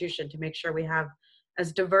institution to make sure we have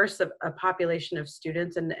as diverse a population of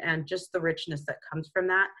students and just the richness that comes from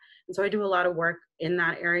that. And so I do a lot of work in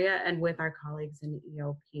that area and with our colleagues in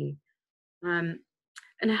EOP.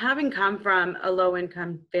 And having come from a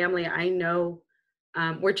low-income family, I know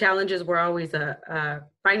where challenges were always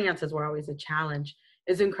finances were always a challenge.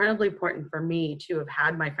 It's incredibly important for me to have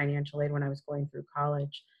had my financial aid when I was going through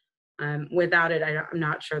college. Without it, I'm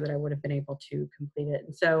not sure that I would have been able to complete it.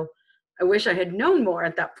 And so I wish I had known more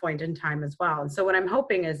at that point in time as well. And so what I'm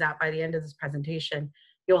hoping is that by the end of this presentation,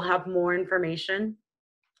 you'll have more information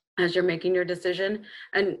as you're making your decision.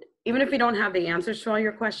 And even if you don't have the answers to all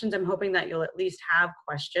your questions, I'm hoping that you'll at least have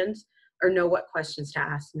questions or know what questions to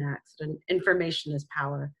ask next. And information is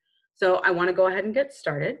power. So I want to go ahead and get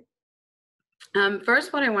started.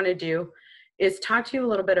 First, what I want to do is talk to you a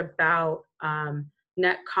little bit about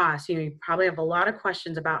net costs. You know, you probably have a lot of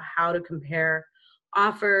questions about how to compare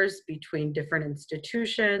offers between different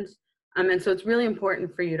institutions. And so it's really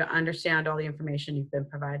important for you to understand all the information you've been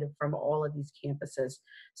provided from all of these campuses.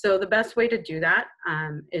 So the best way to do that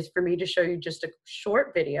is for me to show you just a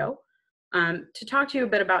short video to talk to you a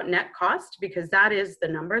bit about net cost, because that is the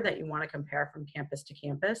number that you want to compare from campus to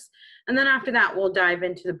campus. And then after that, we'll dive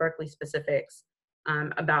into the Berkeley specifics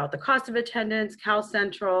about the cost of attendance, Cal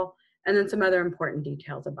Central, and then some other important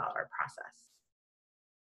details about our process.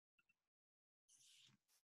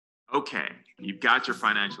 Okay, you've got your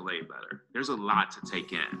financial aid letter. There's a lot to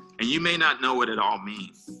take in, and you may not know what it all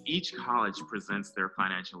means. Each college presents their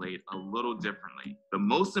financial aid a little differently. The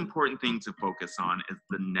most important thing to focus on is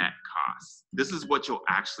the net cost. This is what you'll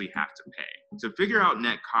actually have to pay. To figure out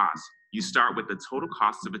net costs, you start with the total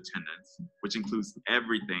cost of attendance, which includes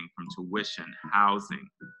everything from tuition, housing,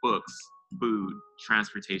 books, food,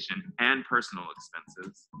 transportation, and personal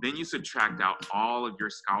expenses. Then you subtract out all of your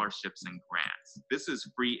scholarships and grants. This is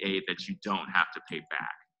free aid that you don't have to pay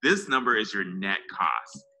back. This number is your net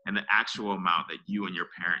cost and the actual amount that you and your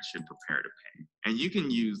parents should prepare to pay. And you can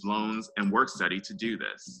use loans and work study to do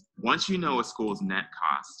this. Once you know a school's net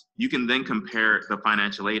cost, you can then compare the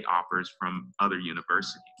financial aid offers from other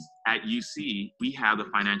universities. At UC, we have the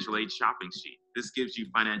financial aid shopping sheet. This gives you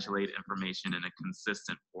financial aid information in a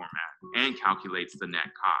consistent format and calculates the net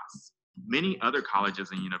costs. Many other colleges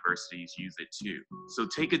and universities use it too. So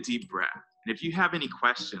take a deep breath. And if you have any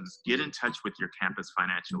questions, get in touch with your campus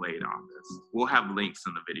financial aid office. We'll have links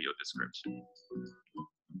in the video description.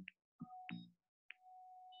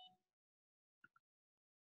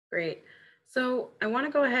 Great. So I want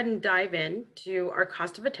to go ahead and dive into our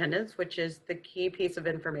cost of attendance, which is the key piece of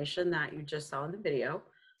information that you just saw in the video.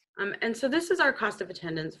 And so this is our cost of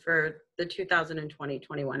attendance for the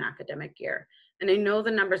 2020-21 academic year. And I know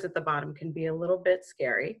the numbers at the bottom can be a little bit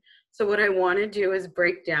scary. So what I want to do is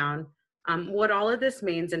break down what all of this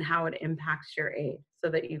means and how it impacts your aid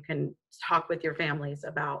so that you can talk with your families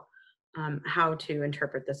about how to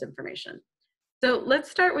interpret this information. So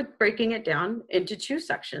let's start with breaking it down into two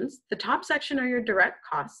sections. The top section are your direct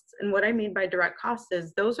costs. And what I mean by direct costs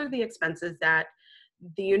is those are the expenses that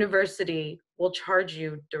the university will charge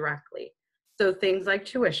you directly. So things like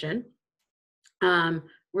tuition,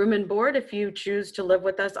 room and board if you choose to live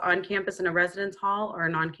with us on campus in a residence hall or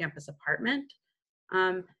an on-campus apartment,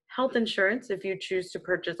 health insurance if you choose to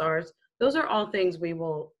purchase ours. Those are all things we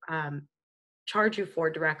will charge you for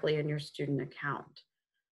directly in your student account.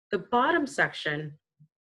 The bottom section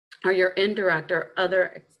are your indirect or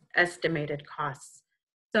other estimated costs.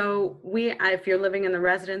 So if you're living in the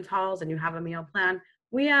residence halls and you have a meal plan,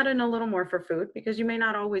 we add in a little more for food because you may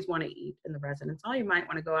not always want to eat in the residence hall. You might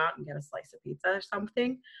want to go out and get a slice of pizza or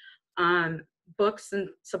something. Books and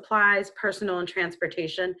supplies, personal and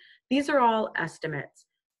transportation, these are all estimates.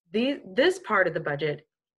 This part of the budget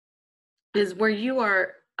is where you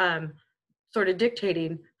are sort of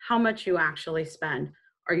dictating how much you actually spend.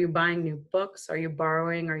 Are you buying new books? Are you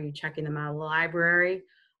borrowing? Are you checking them out of the library?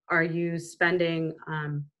 Are you spending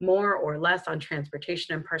more or less on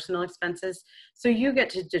transportation and personal expenses? So you get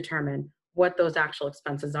to determine what those actual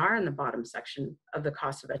expenses are in the bottom section of the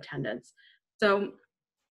cost of attendance. So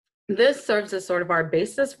this serves as sort of our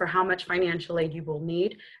basis for how much financial aid you will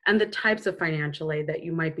need and the types of financial aid that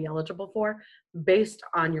you might be eligible for based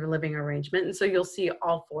on your living arrangement. And so you'll see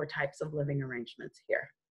all 4 types of living arrangements here.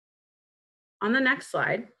 On the next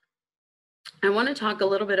slide, I want to talk a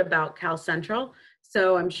little bit about Cal Central.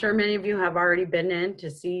 So I'm sure many of you have already been in to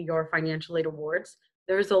see your financial aid awards.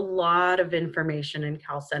 There's a lot of information in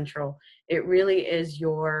Cal Central. It really is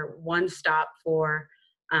your one-stop for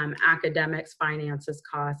academics, finances,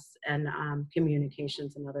 costs, and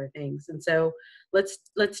communications and other things. And so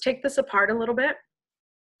let's take this apart a little bit.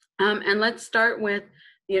 And let's start with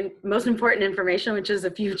the most important information, which is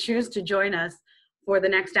if you choose to join us for the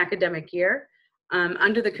next academic year,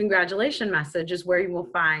 under the congratulation message is where you will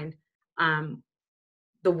find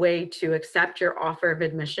the way to accept your offer of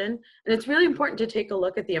admission. And it's really important to take a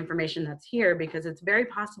look at the information that's here, because it's very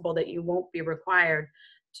possible that you won't be required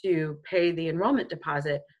to pay the enrollment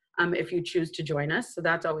deposit if you choose to join us. So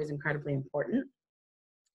that's always incredibly important.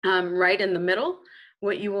 Right in the middle,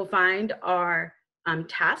 what you will find are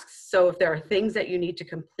tasks. So if there are things that you need to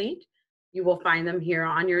complete, you will find them here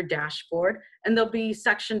on your dashboard, and they'll be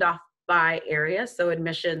sectioned off by area. So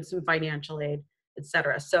admissions and financial aid,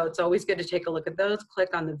 etc. So it's always good to take a look at those. Click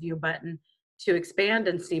on the view button to expand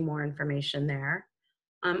and see more information there.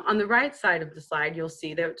 On the right side of the slide, you'll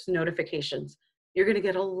see there's notifications. You're going to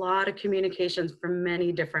get a lot of communications from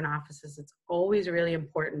many different offices. It's always really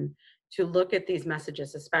important to look at these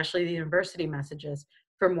messages, especially the university messages,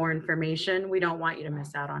 for more information. We don't want you to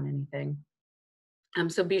miss out on anything.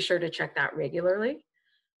 So be sure to check that regularly.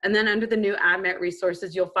 And then under the new admit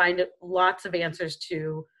resources, you'll find lots of answers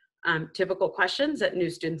to typical questions that new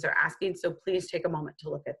students are asking. So please take a moment to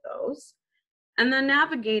look at those. And then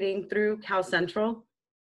navigating through Cal Central,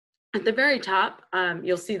 at the very top,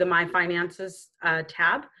 you'll see the My Finances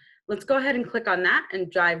tab. Let's go ahead and click on that and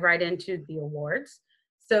dive right into the awards.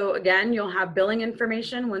 So again, you'll have billing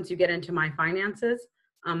information once you get into My Finances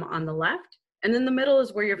on the left. And then the middle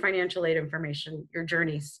is where your financial aid information, your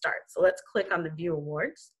journey starts. So let's click on the View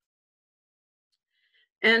Awards.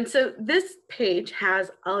 And so this page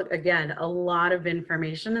has, again, a lot of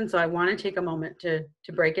information. And so I want to take a moment to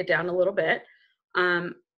break it down a little bit.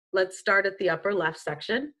 Let's start at the upper left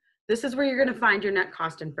section. This is where you're going to find your net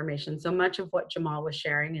cost information. So much of what Jamal was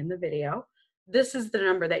sharing in the video. This is the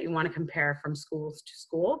number that you want to compare from schools to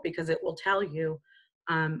school, because it will tell you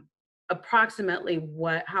approximately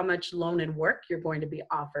how much loan and work you're going to be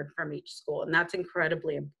offered from each school. And that's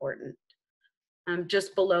incredibly important.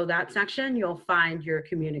 Just below that section, you'll find your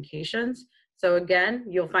communications. So again,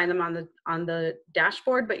 you'll find them on the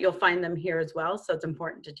dashboard, but you'll find them here as well. So it's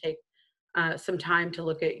important to take some time to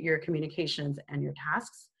look at your communications and your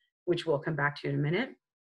tasks, which we'll come back to in a minute.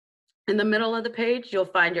 In the middle of the page, you'll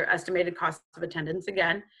find your estimated cost of attendance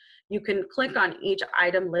again. You can click on each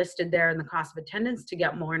item listed there in the cost of attendance to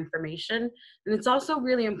get more information. And it's also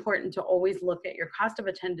really important to always look at your cost of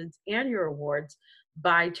attendance and your awards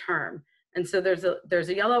by term. And so there's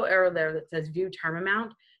a yellow arrow there that says view term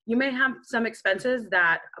amount. You may have some expenses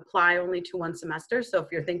that apply only to one semester. So if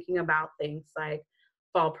you're thinking about things like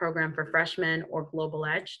fall program for freshmen or Global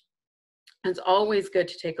Edge, it's always good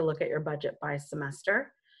to take a look at your budget by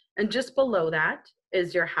semester. And just below that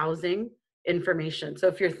is your housing information. So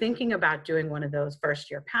if you're thinking about doing one of those first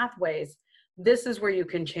year pathways, this is where you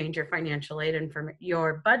can change your financial aid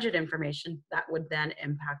your budget information that would then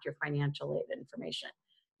impact your financial aid information.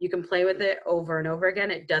 You can play with it over and over again.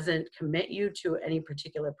 It doesn't commit you to any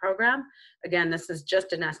particular program. Again, this is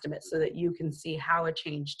just an estimate so that you can see how a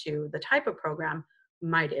change to the type of program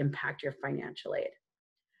might impact your financial aid.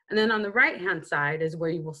 And then on the right-hand side is where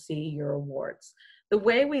you will see your awards. The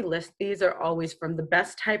way we list these are always from the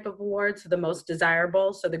best type of awards to the most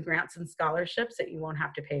desirable, so the grants and scholarships that you won't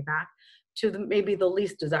have to pay back, to maybe the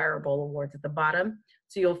least desirable awards at the bottom.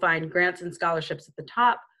 So you'll find grants and scholarships at the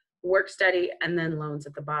top, work study, and then loans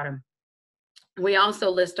at the bottom. We also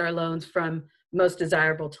list our loans from most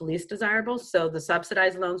desirable to least desirable. So the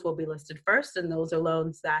subsidized loans will be listed first, and those are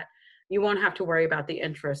loans that you won't have to worry about the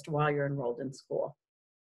interest while you're enrolled in school.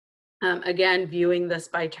 Again, viewing this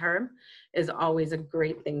by term is always a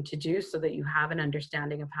great thing to do so that you have an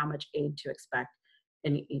understanding of how much aid to expect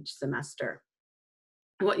in each semester.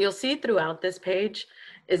 What you'll see throughout this page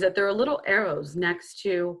is that there are little arrows next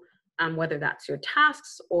to whether that's your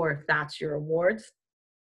tasks or if that's your awards.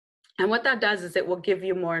 And what that does is it will give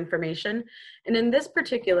you more information. And in this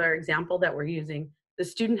particular example that we're using, the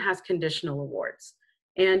student has conditional awards.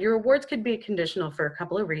 And your awards could be conditional for a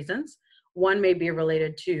couple of reasons. One may be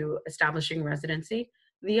related to establishing residency.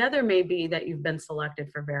 The other may be that you've been selected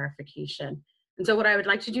for verification. And so what I would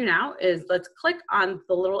like to do now is let's click on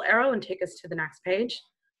the little arrow and take us to the next page.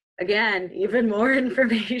 Again, even more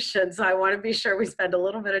information. So I want to be sure we spend a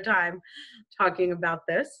little bit of time talking about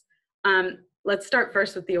this. Let's start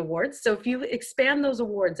first with the awards. So if you expand those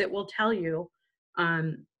awards, it will tell you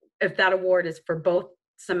if that award is for both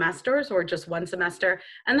semesters or just one semester,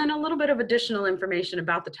 and then a little bit of additional information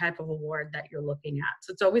about the type of award that you're looking at.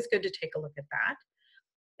 So it's always good to take a look at that.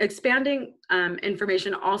 Expanding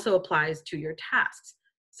information also applies to your tasks.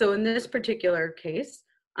 So in this particular case,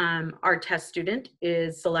 our test student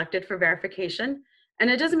is selected for verification,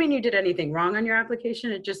 and it doesn't mean you did anything wrong on your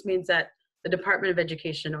application. It just means that the Department of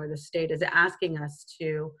Education or the state is asking us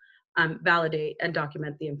to validate and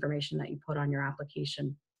document the information that you put on your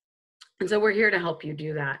application. And so we're here to help you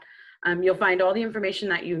do that. You'll find all the information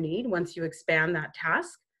that you need once you expand that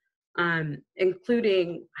task,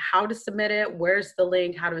 including how to submit it, where's the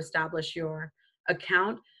link, how to establish your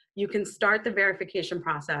account. You can start the verification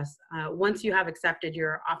process once you have accepted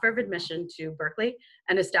your offer of admission to Berkeley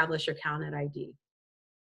and establish your CalNet ID.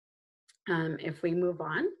 If we move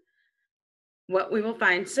on, what we will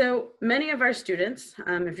find, so many of our students,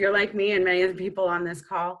 if you're like me and many of the people on this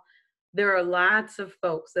call, there are lots of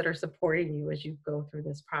folks that are supporting you as you go through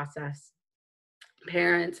this process.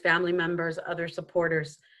 Parents, family members, other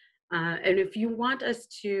supporters. And if you want us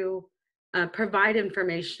to provide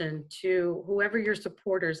information to whoever your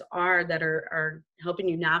supporters are that are helping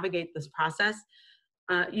you navigate this process,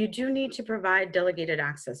 you do need to provide delegated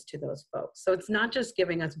access to those folks. So it's not just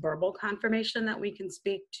giving us verbal confirmation that we can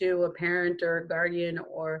speak to a parent or a guardian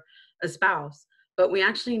or a spouse, but we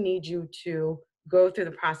actually need you to go through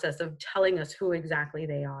the process of telling us who exactly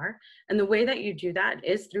they are. And the way that you do that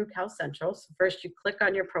is through CalCentral. So first you click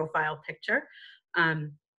on your profile picture,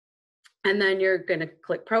 and then you're gonna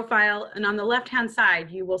click profile, and on the left-hand side,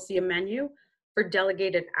 you will see a menu for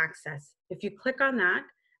delegated access. If you click on that,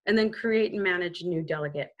 and then create and manage a new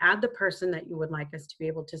delegate, add the person that you would like us to be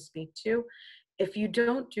able to speak to. If you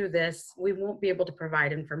don't do this, we won't be able to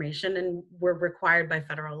provide information, and we're required by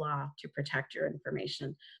federal law to protect your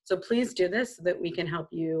information. So please do this so that we can help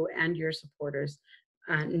you and your supporters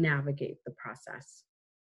navigate the process.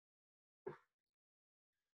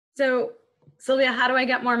 So Sylvia, how do I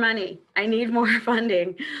get more money? I need more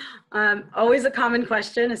funding. Always a common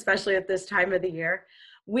question, especially at this time of the year.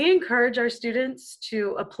 We encourage our students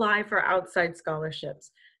to apply for outside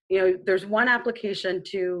scholarships. You know, there's one application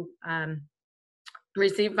to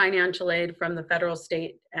receive financial aid from the federal,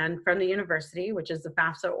 state, and from the university, which is the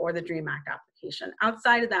FAFSA or the DREAM Act application.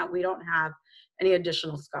 Outside of that, we don't have any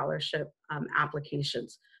additional scholarship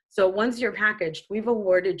applications. So once you're packaged, we've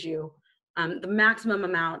awarded you the maximum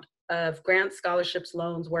amount of grants, scholarships,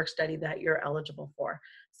 loans, work study that you're eligible for.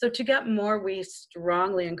 So to get more, we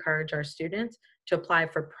strongly encourage our students to apply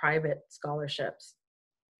for private scholarships.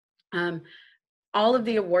 All of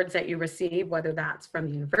the awards that you receive, whether that's from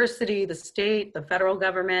the university, the state, the federal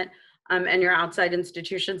government, and your outside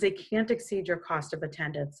institutions, they can't exceed your cost of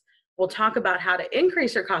attendance. We'll talk about how to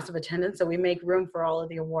increase your cost of attendance so we make room for all of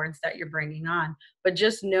the awards that you're bringing on. But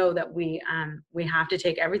just know that we have to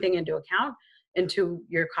take everything into account into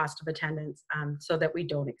your cost of attendance so that we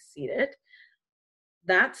don't exceed it.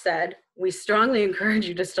 That said, we strongly encourage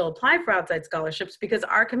you to still apply for outside scholarships because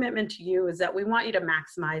our commitment to you is that we want you to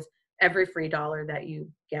maximize every free dollar that you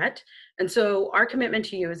get. And so our commitment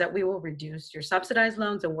to you is that we will reduce your subsidized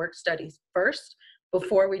loans and work studies first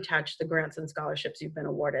before we touch the grants and scholarships you've been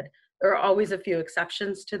awarded. There are always a few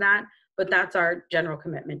exceptions to that, but that's our general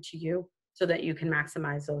commitment to you so that you can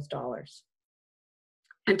maximize those dollars.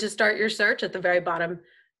 And to start your search, at the very bottom,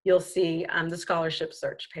 you'll see the scholarship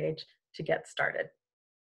search page to get started.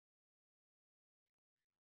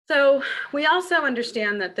 So we also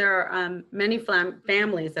understand that there are many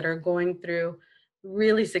families that are going through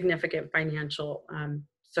really significant financial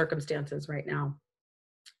circumstances right now,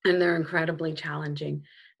 and they're incredibly challenging.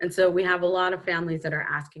 And so we have a lot of families that are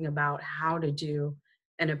asking about how to do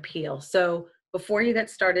an appeal. So before you get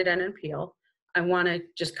started on an appeal, I want to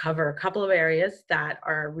just cover a couple of areas that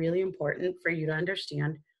are really important for you to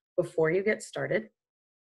understand before you get started.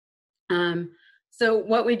 So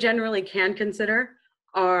what we generally can consider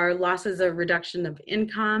are losses or reduction of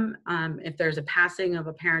income, if there's a passing of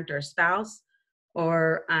a parent or a spouse,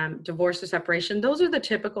 or divorce or separation. Those are the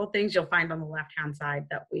typical things you'll find on the left-hand side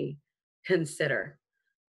that we consider.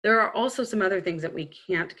 There are also some other things that we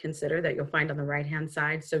can't consider that you'll find on the right-hand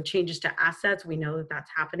side. So changes to assets, we know that that's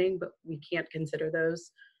happening, but we can't consider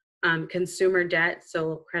those. consumer debt,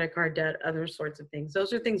 so credit card debt, other sorts of things.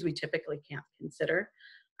 Those are things we typically can't consider.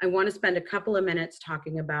 I want to spend a couple of minutes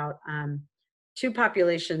talking about two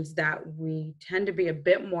populations that we tend to be a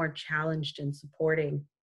bit more challenged in supporting,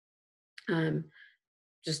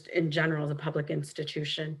 just in general as a public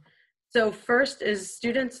institution. So first is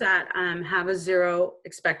students that have a zero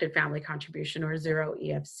expected family contribution or zero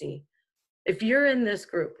EFC. If you're in this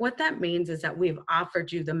group, what that means is that we've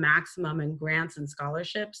offered you the maximum in grants and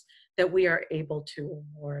scholarships that we are able to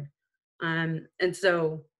award. And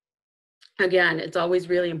so, again, it's always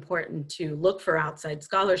really important to look for outside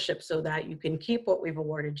scholarships so that you can keep what we've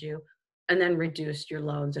awarded you and then reduce your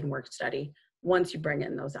loans and work study once you bring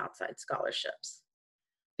in those outside scholarships.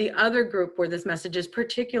 The other group where this message is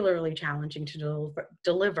particularly challenging to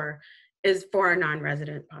deliver is for our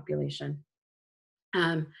non-resident population.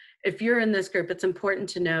 If you're in this group, it's important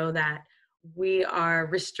to know that we are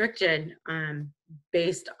restricted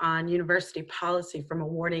based on university policy from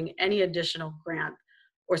awarding any additional grant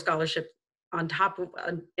or scholarship on top of,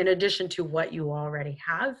 in addition to what you already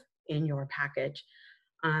have in your package.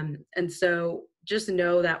 And so just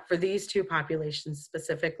know that for these two populations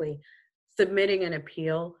specifically, submitting an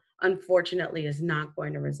appeal, unfortunately, is not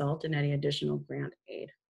going to result in any additional grant aid.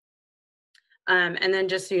 And then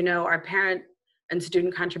just so you know, our parent and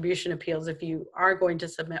student contribution appeals, if you are going to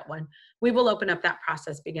submit one, we will open up that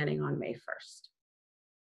process beginning on May 1st.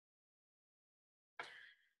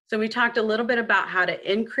 So we talked a little bit about how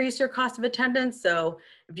to increase your cost of attendance. So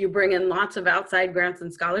if you bring in lots of outside grants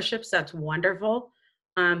and scholarships, that's wonderful.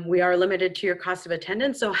 We are limited to your cost of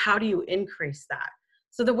attendance. So how do you increase that?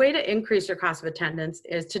 So the way to increase your cost of attendance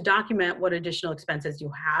is to document what additional expenses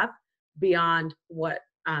you have beyond what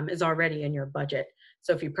is already in your budget.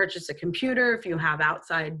 So if you purchase a computer, if you have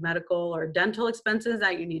outside medical or dental expenses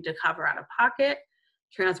that you need to cover out of pocket,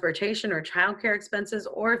 transportation or childcare expenses,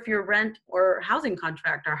 or if your rent or housing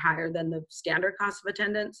contract are higher than the standard cost of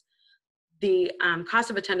attendance, the cost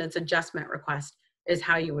of attendance adjustment request is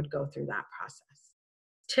how you would go through that process.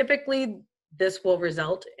 Typically, this will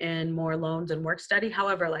result in more loans and work study.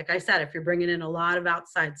 However, like I said, if you're bringing in a lot of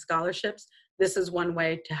outside scholarships, this is one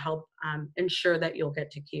way to help ensure that you'll get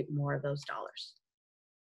to keep more of those dollars.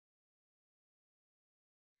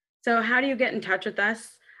 So how do you get in touch with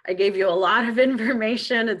us? I gave you a lot of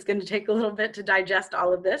information. It's going to take a little bit to digest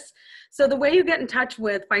all of this. So the way you get in touch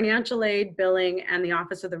with financial aid, billing, and the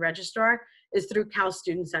Office of the Registrar is through Cal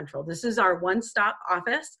Student Central. This is our one-stop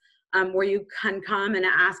office where you can come and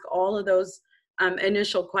ask all of those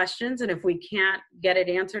initial questions. And if we can't get it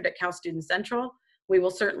answered at Cal Student Central, we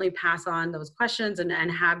will certainly pass on those questions and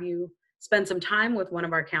have you spend some time with one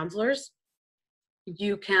of our counselors.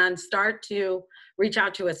 You can start to reach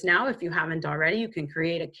out to us now if you haven't already. You can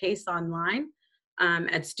create a case online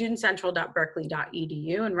at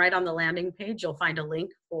studentcentral.berkeley.edu, and right on the landing page you'll find a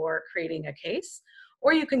link for creating a case.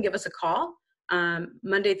 Or you can give us a call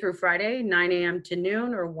Monday through Friday, 9 a.m. to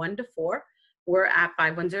noon or 1 to 4. We're at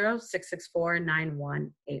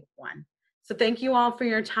 510-664-9181. So thank you all for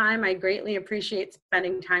your time. I greatly appreciate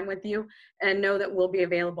spending time with you, and know that we'll be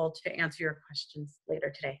available to answer your questions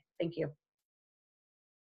later today. Thank you.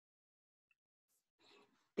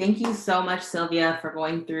 Thank you so much, Sylvia, for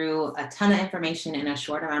going through a ton of information in a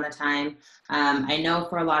short amount of time. I know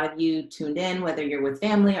for a lot of you tuned in, whether you're with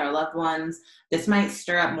family or loved ones, this might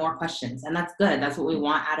stir up more questions, and that's good. That's what we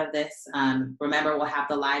want out of this. Remember, we'll have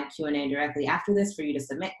the live Q&A directly after this for you to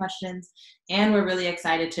submit questions, and we're really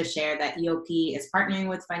excited to share that EOP is partnering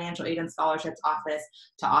with Financial Aid and Scholarships Office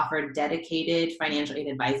to offer dedicated financial aid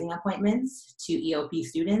advising appointments to EOP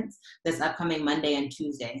students this upcoming Monday and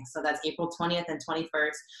Tuesday. So that's April 20th and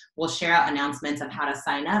 21st. We'll share out announcements of how to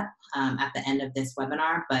sign up at the end of this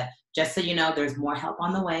webinar, but just so you know, there's more help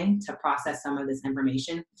on the way to process some of this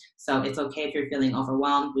information. So it's okay if you're feeling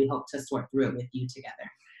overwhelmed. We hope to sort through it with you together.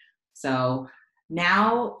 So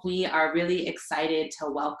now we are really excited to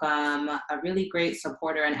welcome a really great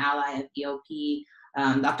supporter and ally of EOP.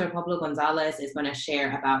 Dr. Pablo Gonzalez is going to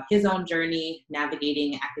share about his own journey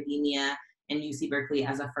navigating academia in UC Berkeley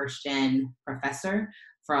as a first-gen professor.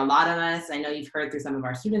 For a lot of us, I know you've heard through some of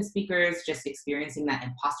our student speakers, just experiencing that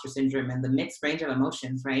imposter syndrome and the mixed range of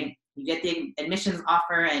emotions, right? You get the admissions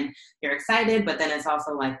offer and you're excited, but then it's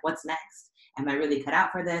also like, what's next? Am I really cut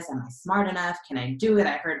out for this? Am I smart enough? Can I do it?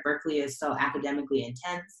 I heard Berkeley is so academically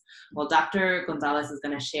intense. Well, Dr. Gonzalez is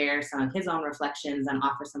going to share some of his own reflections and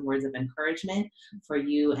offer some words of encouragement for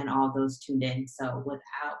you and all those tuned in. So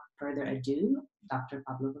without further ado, Dr.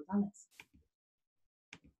 Pablo Gonzalez.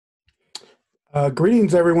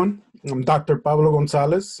 Greetings, everyone. I'm Dr. Pablo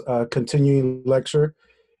Gonzalez, continuing lecturer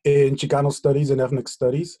in Chicano Studies and Ethnic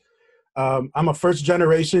Studies. I'm a first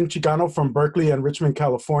generation Chicano from Berkeley and Richmond,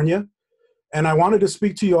 California. And I wanted to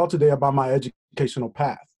speak to you all today about my educational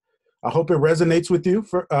path. I hope it resonates with you.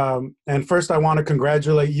 And first, I want to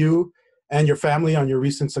congratulate you and your family on your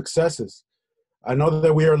recent successes. I know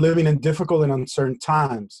that we are living in difficult and uncertain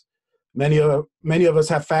times. Many of us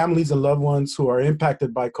have families and loved ones who are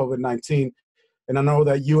impacted by COVID-19. And I know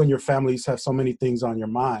that you and your families have so many things on your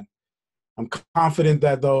mind. I'm confident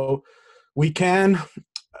that that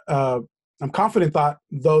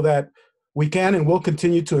we can and will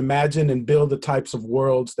continue to imagine and build the types of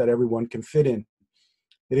worlds that everyone can fit in.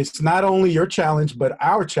 It is not only your challenge, but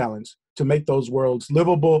our challenge to make those worlds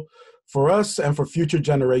livable for us and for future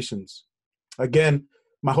generations. Again,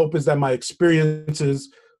 my hope is that my experiences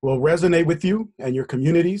will resonate with you and your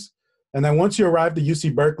communities. And that once you arrive at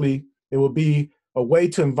UC Berkeley, it will be a way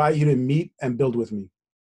to invite you to meet and build with me.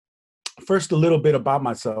 First, a little bit about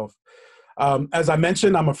myself. As I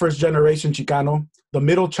mentioned, I'm a first generation Chicano, the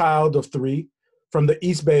middle child of 3 from the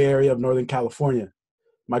East Bay area of Northern California.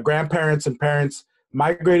 My grandparents and parents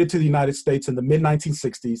migrated to the United States in the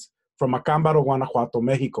mid-1960s from Acámbaro, Guanajuato,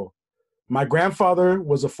 Mexico. My grandfather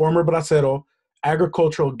was a former bracero,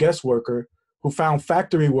 agricultural guest worker who found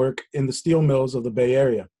factory work in the steel mills of the Bay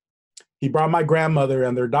Area. He brought my grandmother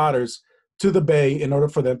and their daughters to the Bay in order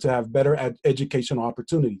for them to have better educational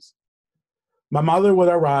opportunities. My mother would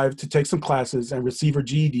arrive to take some classes and receive her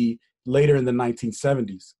GED later in the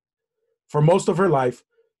 1970s. For most of her life,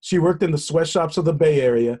 she worked in the sweatshops of the Bay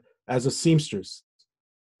Area as a seamstress.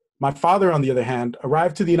 My father, on the other hand,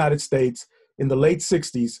 arrived to the United States in the late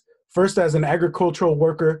 60s, first as an agricultural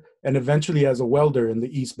worker and eventually as a welder in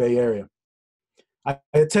the East Bay Area. I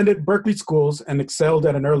attended Berkeley schools and excelled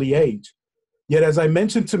at an early age. Yet, as I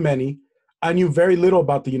mentioned to many, I knew very little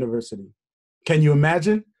about the university. Can you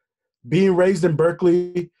imagine? Being raised in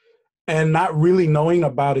Berkeley and not really knowing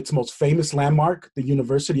about its most famous landmark, the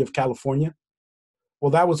University of California?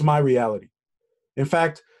 Well, that was my reality. In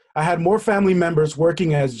fact, I had more family members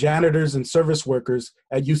working as janitors and service workers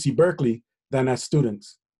at UC Berkeley than as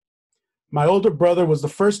students. My older brother was the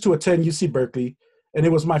first to attend UC Berkeley, and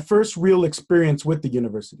it was my first real experience with the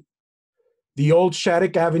university. The old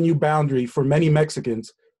Shattuck Avenue boundary for many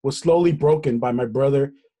Mexicans was slowly broken by my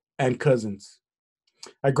brother and cousins.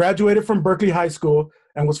 I graduated from Berkeley High School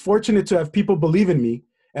and was fortunate to have people believe in me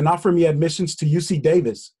and offer me admissions to UC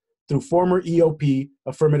Davis through former EOP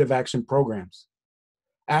affirmative action programs.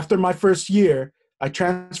 After my first year, I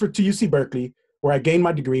transferred to UC Berkeley, where I gained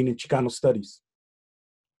my degree in Chicano studies.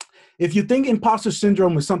 If you think imposter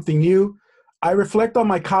syndrome is something new, I reflect on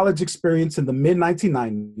my college experience in the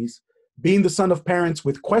mid-1990s, being the son of parents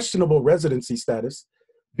with questionable residency status,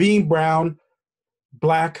 being brown,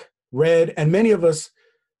 black, red, and many of us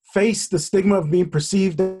face the stigma of being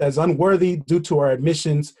perceived as unworthy due to our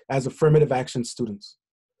admissions as affirmative action students.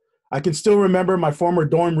 I can still remember my former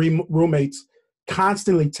dorm roommates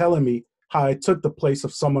constantly telling me how I took the place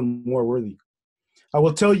of someone more worthy. I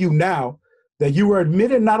will tell you now that you were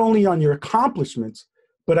admitted not only on your accomplishments,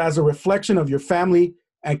 but as a reflection of your family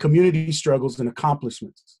and community struggles and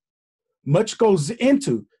accomplishments. Much goes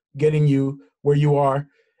into getting you where you are,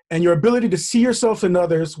 and your ability to see yourself in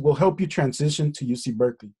others will help you transition to UC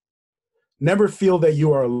Berkeley. Never feel that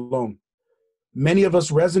you are alone. Many of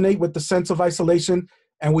us resonate with the sense of isolation,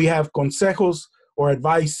 and we have consejos or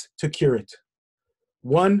advice to cure it.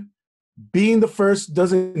 1, being the first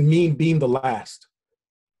doesn't mean being the last.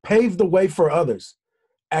 Pave the way for others.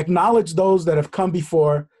 Acknowledge those that have come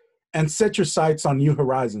before and set your sights on new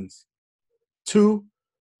horizons. 2,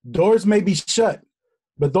 doors may be shut,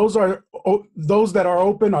 but those that are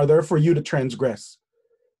open are there for you to transgress.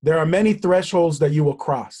 There are many thresholds that you will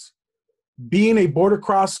cross. Being a border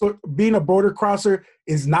crosser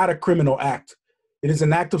is not a criminal act. It is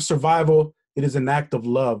an act of survival. It is an act of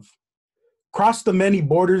love. Cross the many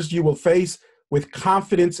borders you will face with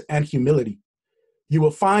confidence and humility. You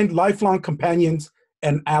will find lifelong companions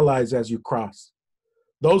and allies as you cross.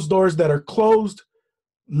 Those doors that are closed,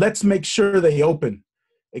 let's make sure they open.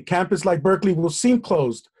 A campus like Berkeley will seem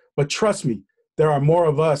closed, but trust me, there are more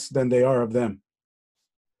of us than there are of them.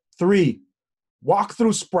 3, walk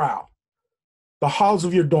through Sproul, the halls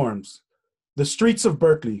of your dorms, the streets of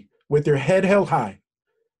Berkeley with your head held high.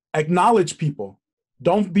 Acknowledge people.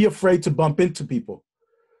 Don't be afraid to bump into people.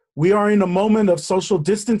 We are in a moment of social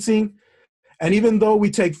distancing, and even though we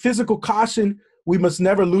take physical caution, we must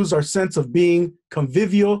never lose our sense of being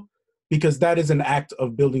convivial, because that is an act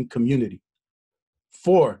of building community.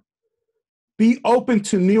 4, be open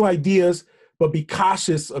to new ideas, but be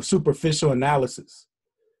cautious of superficial analysis.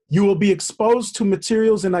 You will be exposed to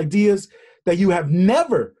materials and ideas that you have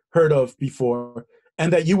never heard of before,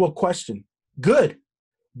 and that you will question. Good.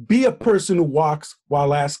 Be a person who walks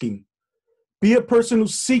while asking. Be a person who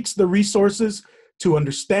seeks the resources to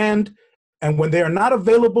understand, and when they are not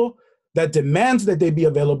available, that demands that they be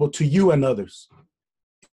available to you and others.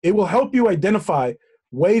 It will help you identify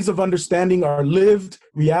ways of understanding our lived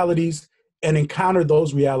realities and encounter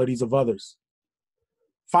those realities of others.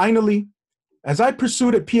 Finally, as I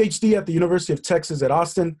pursued a PhD at the University of Texas at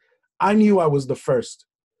Austin, I knew I was the first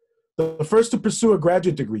to pursue a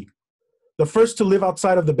graduate degree, the first to live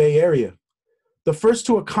outside of the Bay Area, the first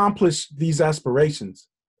to accomplish these aspirations.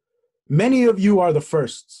 Many of you are the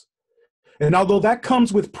firsts. And although that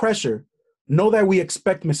comes with pressure, know that we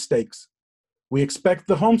expect mistakes. We expect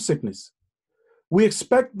the homesickness. We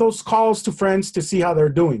expect those calls to friends to see how they're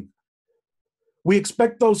doing. We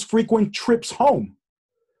expect those frequent trips home.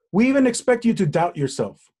 We even expect you to doubt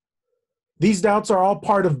yourself. These doubts are all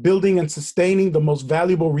part of building and sustaining the most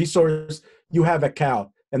valuable resource you have at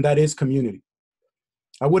Cal, and that is community.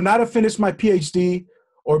 I would not have finished my PhD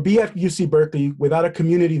or be at UC Berkeley without a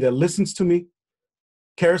community that listens to me,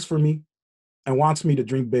 cares for me, and wants me to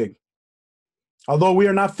dream big. Although we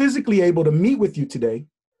are not physically able to meet with you today,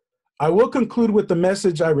 I will conclude with the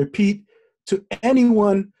message I repeat to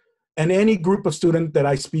anyone and any group of students that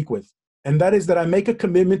I speak with, and that is that I make a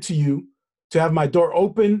commitment to you to have my door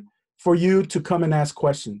open for you to come and ask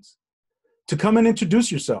questions, to come and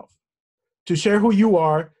introduce yourself, to share who you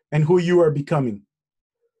are and who you are becoming,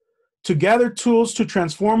 to gather tools to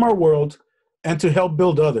transform our world and to help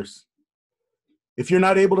build others. If you're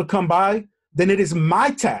not able to come by, then it is my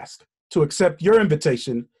task to accept your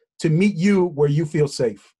invitation to meet you where you feel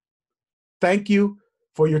safe. Thank you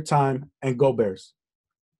for your time, and go Bears.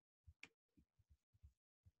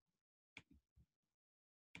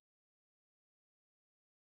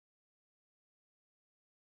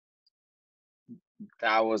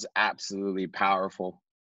 That was absolutely powerful.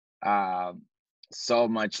 So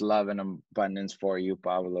much love and abundance for you,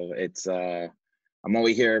 Pablo. It's I'm over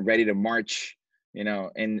here ready to march,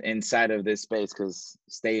 inside of this space, because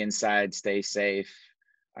stay inside, stay safe.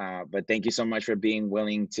 But thank you so much for being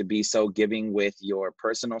willing to be so giving with your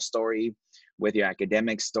personal story, with your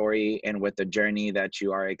academic story, and with the journey that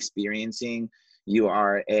you are experiencing. You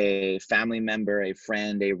are a family member, a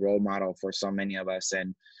friend, a role model for so many of us.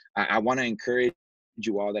 And I want to encourage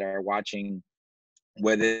you all that are watching,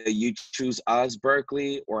 whether you choose us,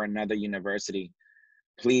 Berkeley, or another university,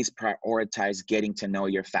 please prioritize getting to know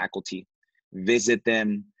your faculty. Visit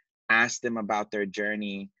them, ask them about their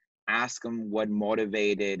journey, ask them what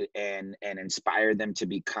motivated and inspired them to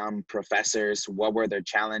become professors. What were their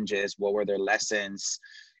challenges? What were their lessons?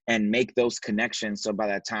 And make those connections, so by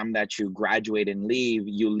the time that you graduate and leave,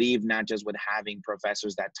 you leave not just with having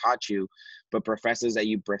professors that taught you, but professors that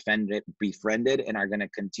you befriended and are going to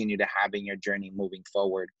continue to have in your journey moving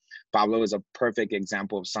forward. Pablo is a perfect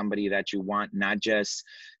example of somebody that you want not just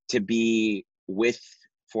to be with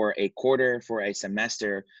for a quarter, for a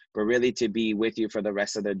semester, but really to be with you for the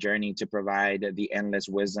rest of the journey, to provide the endless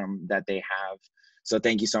wisdom that they have. So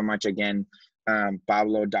thank you so much again,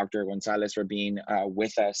 Pablo, Dr. Gonzalez, for being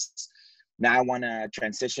with us. Now I want to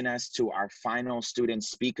transition us to our final student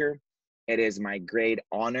speaker. It is my great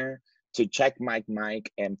honor to check my mic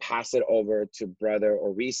and pass it over to Brother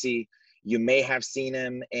Orisi. You may have seen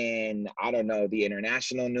him in, I don't know, the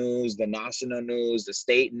international news, the national news, the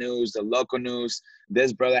state news, the local news.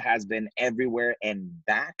 This brother has been everywhere and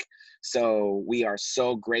back. So we are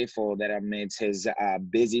so grateful that amidst his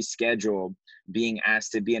busy schedule, being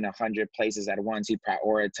asked to be in 100 places at once, he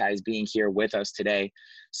prioritized being here with us today.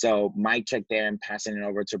 So mic check there and passing it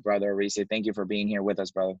over to Brother Orisi. Thank you for being here with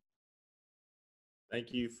us, brother.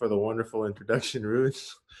 Thank you for the wonderful introduction,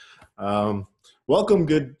 Ruth. Welcome,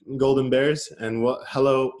 good Golden Bears, and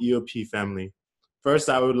hello, EOP family. First,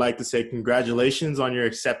 I would like to say congratulations on your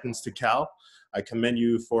acceptance to Cal. I commend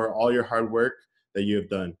you for all your hard work that you have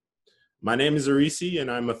done. My name is Orisi,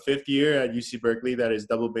 and I'm a fifth year at UC Berkeley that is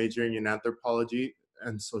double majoring in anthropology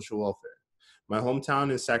and social welfare. My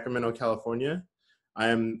hometown is Sacramento, California. I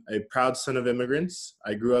am a proud son of immigrants.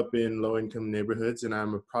 I grew up in low-income neighborhoods, and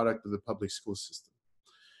I'm a product of the public school system.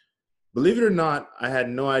 Believe it or not, I had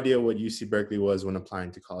no idea what UC Berkeley was when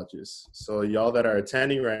applying to colleges. So y'all that are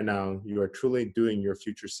attending right now, you are truly doing your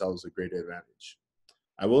future selves a great advantage.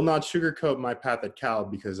 I will not sugarcoat my path at Cal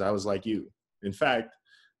because I was like you. In fact,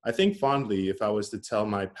 I think fondly, if I was to tell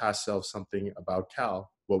my past self something about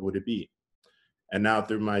Cal, what would it be? And now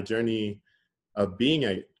through my journey of being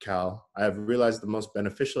at Cal, I have realized the most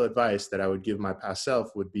beneficial advice that I would give my past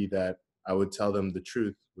self would be that I would tell them the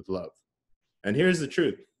truth with love. And here's the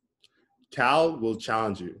truth. Cal will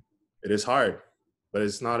challenge you. It is hard, but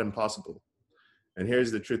it's not impossible. And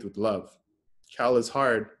here's the truth with love. Cal is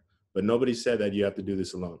hard, but nobody said that you have to do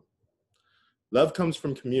this alone. Love comes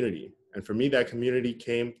from community. And for me, that community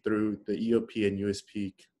came through the EOP and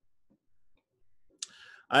USP.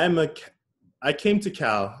 I came to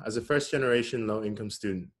Cal as a first-generation low-income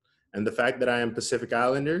student. And the fact that I am Pacific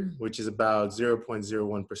Islander, which is about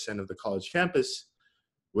 0.01% of the college campus,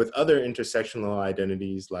 with other intersectional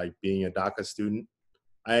identities like being a DACA student,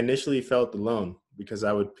 I initially felt alone because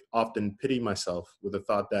I would often pity myself with the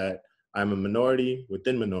thought that I'm a minority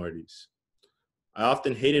within minorities. I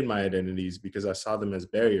often hated my identities because I saw them as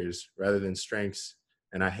barriers rather than strengths,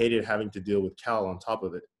 and I hated having to deal with Cal on top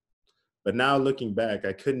of it. But now looking back,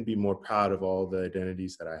 I couldn't be more proud of all the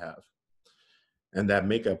identities that I have and that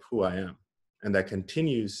make up who I am and that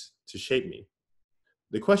continues to shape me.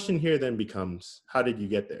 The question here then becomes, how did you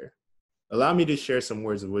get there? Allow me to share some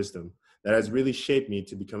words of wisdom that has really shaped me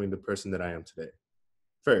to becoming the person that I am today.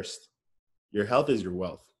 First, your health is your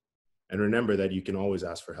wealth. And remember that you can always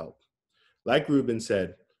ask for help. Like Ruben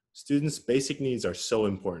said, students' basic needs are so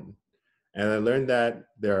important. And I learned that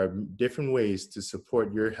there are different ways to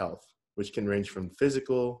support your health, which can range from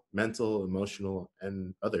physical, mental, emotional,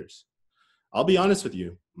 and others. I'll be honest with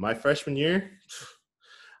you, my freshman year,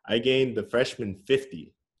 I gained the freshman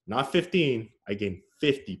 50, not 15, I gained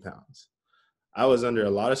 50 pounds. I was under a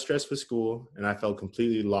lot of stress for school and I felt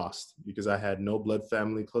completely lost because I had no blood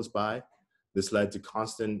family close by. This led to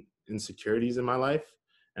constant insecurities in my life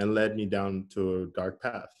and led me down to a dark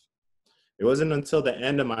path. It wasn't until the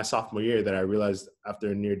end of my sophomore year that I realized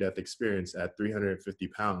after a near-death experience at 350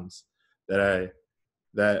 pounds that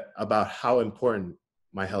about how important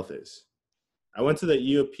my health is. I went to the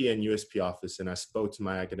EOP and USP office and I spoke to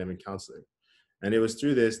my academic counselor. And it was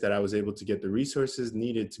through this that I was able to get the resources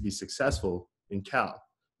needed to be successful in Cal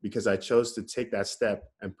because I chose to take that step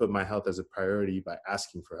and put my health as a priority by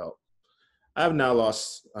asking for help. I have now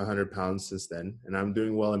lost 100 pounds since then, and I'm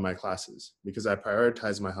doing well in my classes because I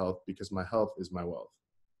prioritize my health because my health is my wealth.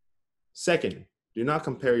 Second, do not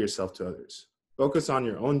compare yourself to others. Focus on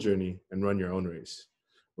your own journey and run your own race.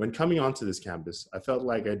 When coming onto this campus, I felt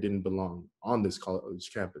like I didn't belong on this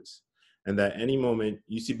college campus, and that any moment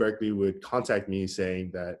UC Berkeley would contact me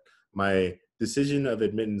saying that my decision of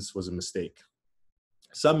admittance was a mistake.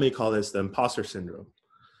 Some may call this the imposter syndrome.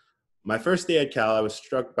 My first day at Cal, I was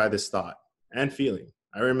struck by this thought and feeling.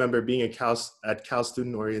 I remember being at Cal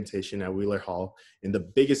student orientation at Wheeler Hall in the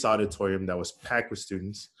biggest auditorium that was packed with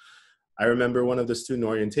students. I remember one of the student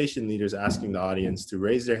orientation leaders asking the audience to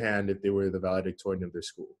raise their hand if they were the valedictorian of their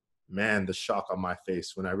school. Man, the shock on my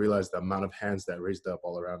face when I realized the amount of hands that raised up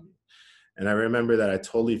all around me. And I remember that I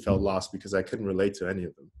totally felt lost because I couldn't relate to any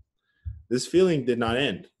of them. This feeling did not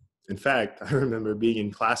end. In fact, I remember being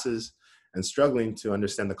in classes and struggling to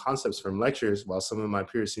understand the concepts from lectures while some of my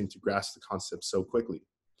peers seemed to grasp the concepts so quickly.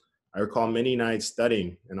 I recall many nights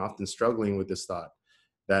studying and often struggling with this thought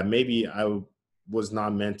that maybe I was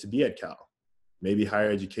not meant to be at Cal. Maybe higher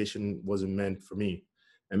education wasn't meant for me,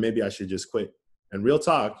 and maybe I should just quit. And real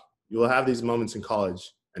talk, you will have these moments in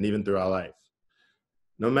college and even throughout life,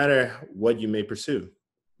 no matter what you may pursue.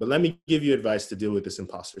 But let me give you advice to deal with this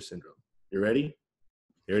imposter syndrome. You ready?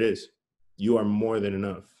 Here it is. You are more than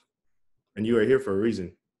enough, and you are here for a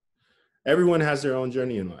reason. Everyone has their own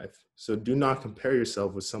journey in life, so do not compare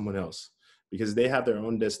yourself with someone else because they have their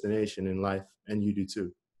own destination in life and you do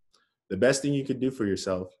too. The best thing you could do for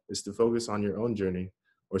yourself is to focus on your own journey,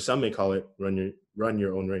 or some may call it run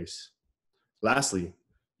your own race. Lastly,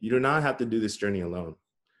 you do not have to do this journey alone.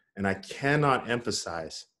 And I cannot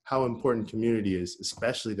emphasize how important community is,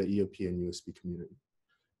 especially the EOP and USP community.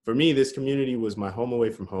 For me, this community was my home away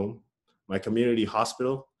from home, my community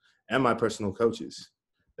hospital, and my personal coaches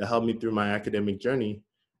that helped me through my academic journey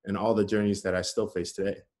and all the journeys that I still face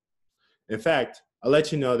today. In fact, I'll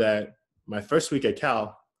let you know that my first week at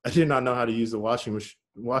Cal, I did not know how to use the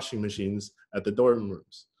washing machines at the dorm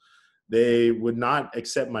rooms. They would not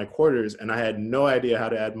accept my quarters, and I had no idea how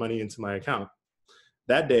to add money into my account.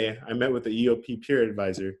 That day, I met with the EOP peer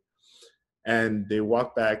advisor, and they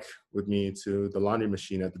walked back with me to the laundry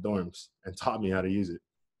machine at the dorms and taught me how to use it.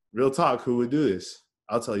 Real talk, who would do this?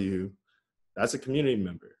 I'll tell you who. That's a community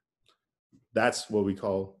member. That's what we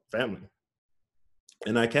call family.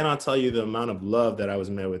 And I cannot tell you the amount of love that I was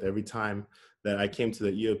met with every time that I came to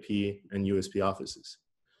the EOP and USP offices,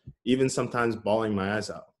 even sometimes bawling my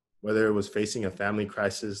eyes out, whether it was facing a family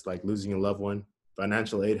crisis like losing a loved one,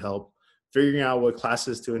 financial aid help, figuring out what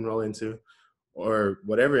classes to enroll into, or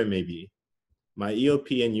whatever it may be. My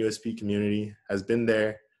EOP and USP community has been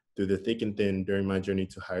there through the thick and thin during my journey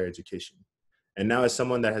to higher education. And now as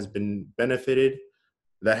someone that has been benefited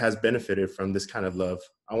that has benefited from this kind of love,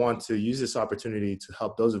 I want to use this opportunity to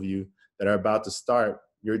help those of you that are about to start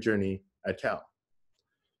your journey at Cal.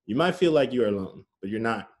 You might feel like you're alone, but you're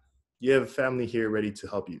not. You have a family here ready to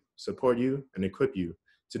help you, support you, and equip you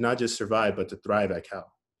to not just survive, but to thrive at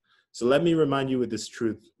Cal. So let me remind you with this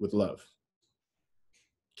truth with love.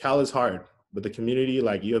 Cal is hard, but the community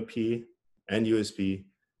like EOP and USP,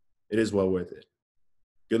 it is well worth it.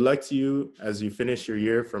 Good luck to you as you finish your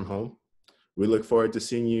year from home. We look forward to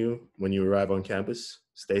seeing you when you arrive on campus.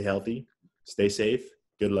 Stay healthy, stay safe,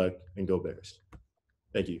 good luck, and go Bears.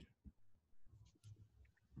 Thank you.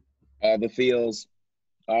 All the feels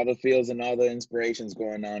and all the inspirations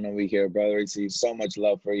going on over here, brother. I see so much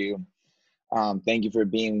love for you. Thank you for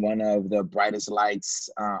being one of the brightest lights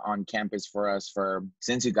on campus for us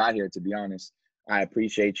since you got here, to be honest. I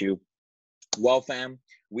appreciate you. Well, fam,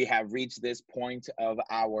 we have reached this point of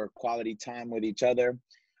our quality time with each other.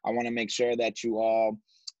 I want to make sure that you all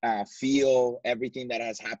feel everything that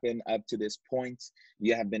has happened up to this point.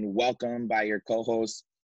 You have been welcomed by your co-host.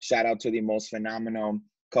 Shout out to the most phenomenal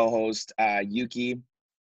co-host, Yuki,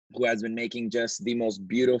 who has been making just the most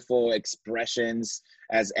beautiful expressions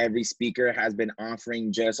as every speaker has been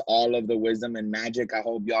offering just all of the wisdom and magic. I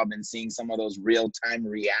hope y'all been seeing some of those real-time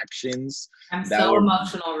reactions. I'm so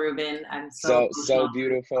emotional, Ruben. I'm so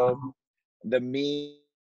beautiful. The me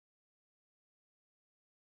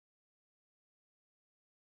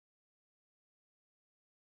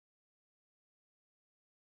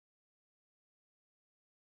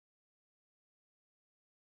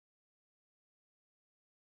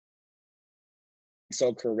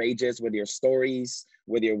so courageous with your stories,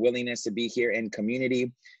 with your willingness to be here in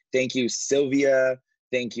community. Thank you, Sylvia.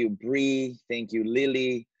 Thank you, Bree. Thank you,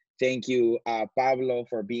 Lily. Thank you, Pablo,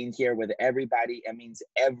 for being here with everybody. It means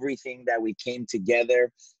everything that we came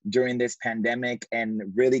together during this pandemic and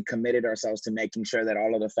really committed ourselves to making sure that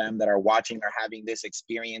all of the fam that are watching are having this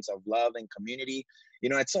experience of love and community. You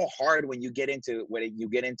know, it's so hard when you get into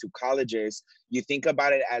colleges, you think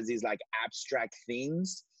about it as these like abstract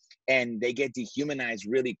things, and they get dehumanized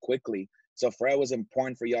really quickly. So for it was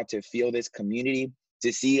important for y'all to feel this community,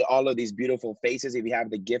 to see all of these beautiful faces if you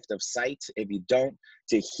have the gift of sight. If you don't,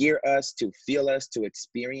 to hear us, to feel us, to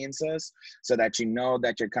experience us, so that you know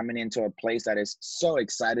that you're coming into a place that is so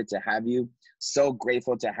excited to have you, so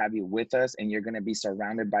grateful to have you with us, and you're gonna be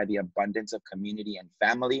surrounded by the abundance of community and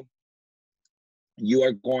family. You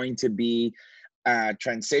are going to be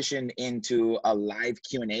transitioned into a live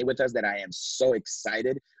Q&A with us that I am so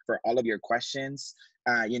excited for all of your questions.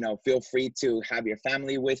 You know, feel free to have your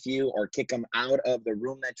family with you or kick them out of the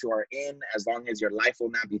room that you are in, as long as your life will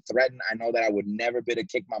not be threatened. I know that I would never be to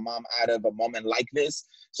kick my mom out of a moment like this.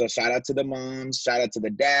 So shout out to the moms, shout out to the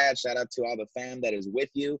dad, shout out to all the fam that is with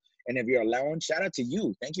you. And if you're alone, shout out to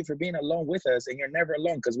you. Thank you for being alone with us, and you're never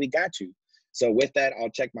alone because we got you. So with that, I'll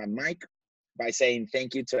check my mic by saying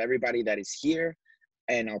thank you to everybody that is here,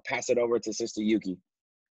 and I'll pass it over to Sister Yuki.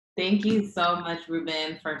 Thank you so much,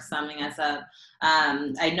 Ruben, for summing us up.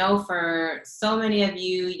 I know for so many of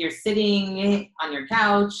you, you're sitting on your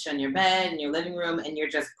couch, on your bed, in your living room, and you're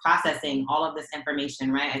just processing all of this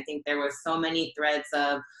information, right? I think there was so many threads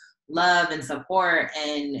of love and support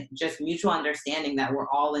and just mutual understanding that we're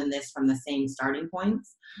all in this from the same starting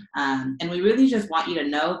points. And we really just want you to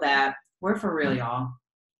know that we're for real, y'all.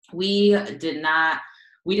 We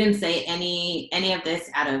didn't say any of this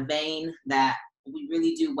out of vain, that we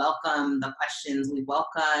really do welcome the questions. We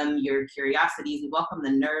welcome your curiosities. We welcome the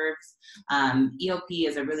nerves. EOP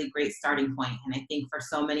is a really great starting point. And I think for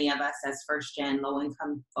so many of us as first-gen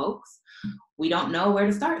low-income folks, we don't know where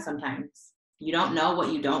to start sometimes. You don't know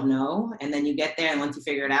what you don't know, and then you get there, and once you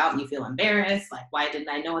figure it out, you feel embarrassed, like, why didn't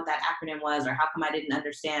I know what that acronym was, or how come I didn't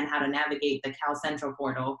understand how to navigate the Cal Central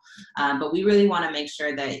portal? But we really want to make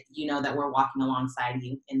sure that you know that we're walking alongside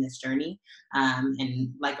you in this journey.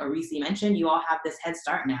 And like Arisi mentioned, you all have this head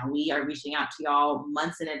start now. We are reaching out to y'all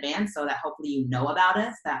months in advance so that hopefully you know about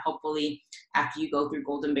us, that hopefully after you go through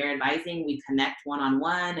Golden Bear Advising, we connect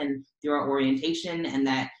one-on-one and through our orientation, and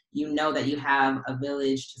that you know that you have a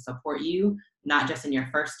village to support you, not just in your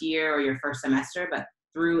first year or your first semester, but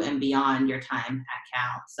through and beyond your time at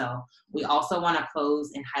Cal. So we also want to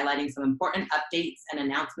close in highlighting some important updates and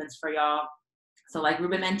announcements for y'all. So like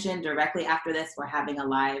Ruben mentioned, directly after this, we're having a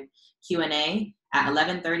live Q&A at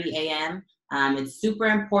 11:30 a.m. It's super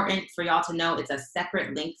important for y'all to know it's a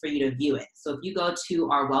separate link for you to view it. So if you go to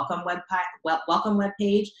our welcome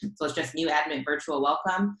webpage, so it's just New Admit Virtual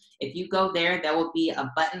Welcome. If you go there, there will be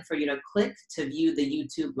a button for you to click to view the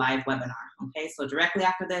YouTube live webinar. Okay, so directly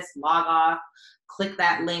after this, log off, click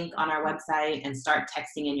that link on our website, and start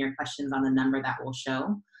texting in your questions on the number that will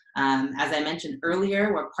show. As I mentioned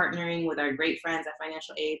earlier, we're partnering with our great friends at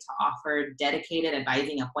Financial Aid to offer dedicated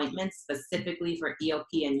advising appointments specifically for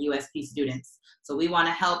EOP and USP students. So we want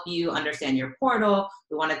to help you understand your portal.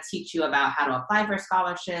 We want to teach you about how to apply for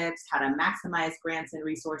scholarships, how to maximize grants and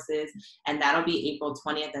resources, and that'll be April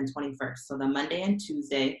 20th and 21st, so the Monday and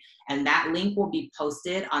Tuesday. And that link will be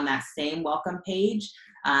posted on that same welcome page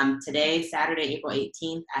today, Saturday, April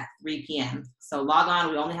 18th at 3 p.m. So log on.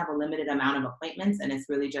 We only have a limited amount of appointments, and it's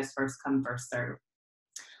really just first come, first serve.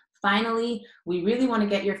 Finally, we really want to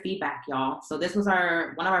get your feedback, y'all. So this was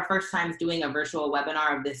one of our first times doing a virtual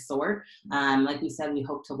webinar of this sort. Like we said, we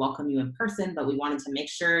hope to welcome you in person, but we wanted to make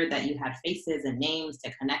sure that you had faces and names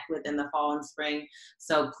to connect with in the fall and spring.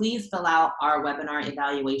 So please fill out our webinar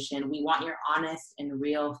evaluation. We want your honest and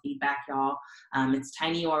real feedback, y'all. It's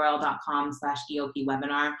tinyurl.com/EOP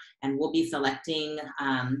webinar, and we'll be selecting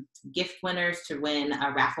gift winners to win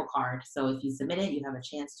a raffle card. So if you submit it, you have a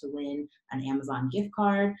chance to win an Amazon gift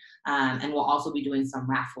card. And we'll also be doing some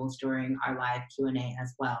raffles during our live Q&A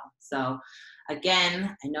as well. So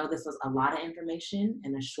again, I know this was a lot of information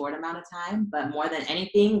in a short amount of time, but more than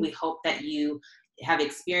anything, we hope that you have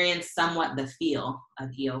experienced somewhat the feel of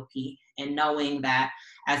EOP, and knowing that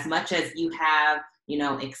as much as you have,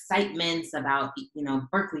 excitements about,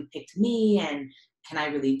 Berkeley picked me and can I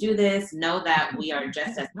really do this? Know that we are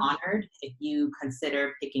just as honored if you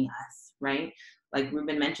consider picking us, right? Like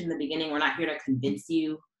Ruben mentioned in the beginning, we're not here to convince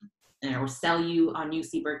you or sell you on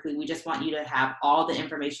UC Berkeley. We just want you to have all the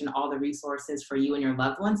information, all the resources for you and your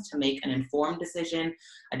loved ones to make an informed decision,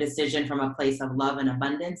 a decision from a place of love and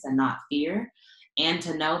abundance and not fear, and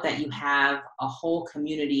to know that you have a whole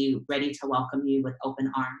community ready to welcome you with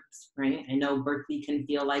open arms, right? I know Berkeley can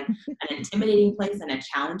feel like an intimidating place and a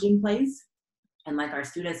challenging place. And like our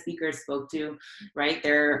student speakers spoke to, right,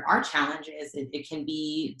 there are challenges. It can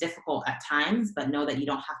be difficult at times, but know that you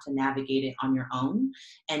don't have to navigate it on your own.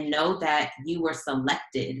 And know that you were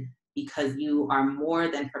selected because you are more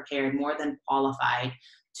than prepared, more than qualified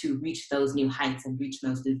to reach those new heights and reach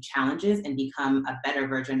those new challenges and become a better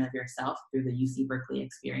version of yourself through the UC Berkeley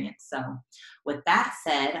experience. So with that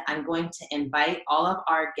said, I'm going to invite all of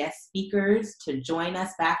our guest speakers to join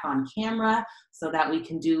us back on camera so that we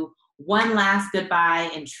can do one last goodbye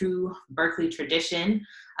in true Berkeley tradition.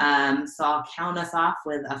 So I'll count us off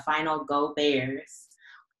with a final Go Bears.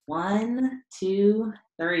 1, 2,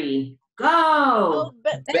 3. Go!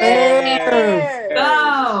 Bears!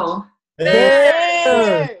 Go!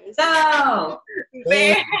 Bears! Go!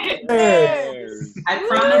 Bears! I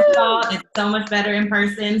promise y'all it's so much better in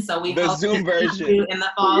person. So we The hope Zoom to see version you in the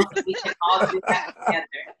fall so we can all do that together.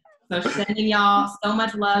 So sending y'all so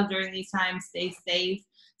much love during these times. Stay safe.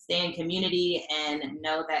 Stay in community, and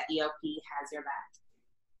know that EOP has your back.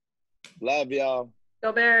 Love y'all.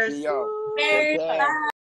 Go Bears. See y'all. Bears. Take care. Bye.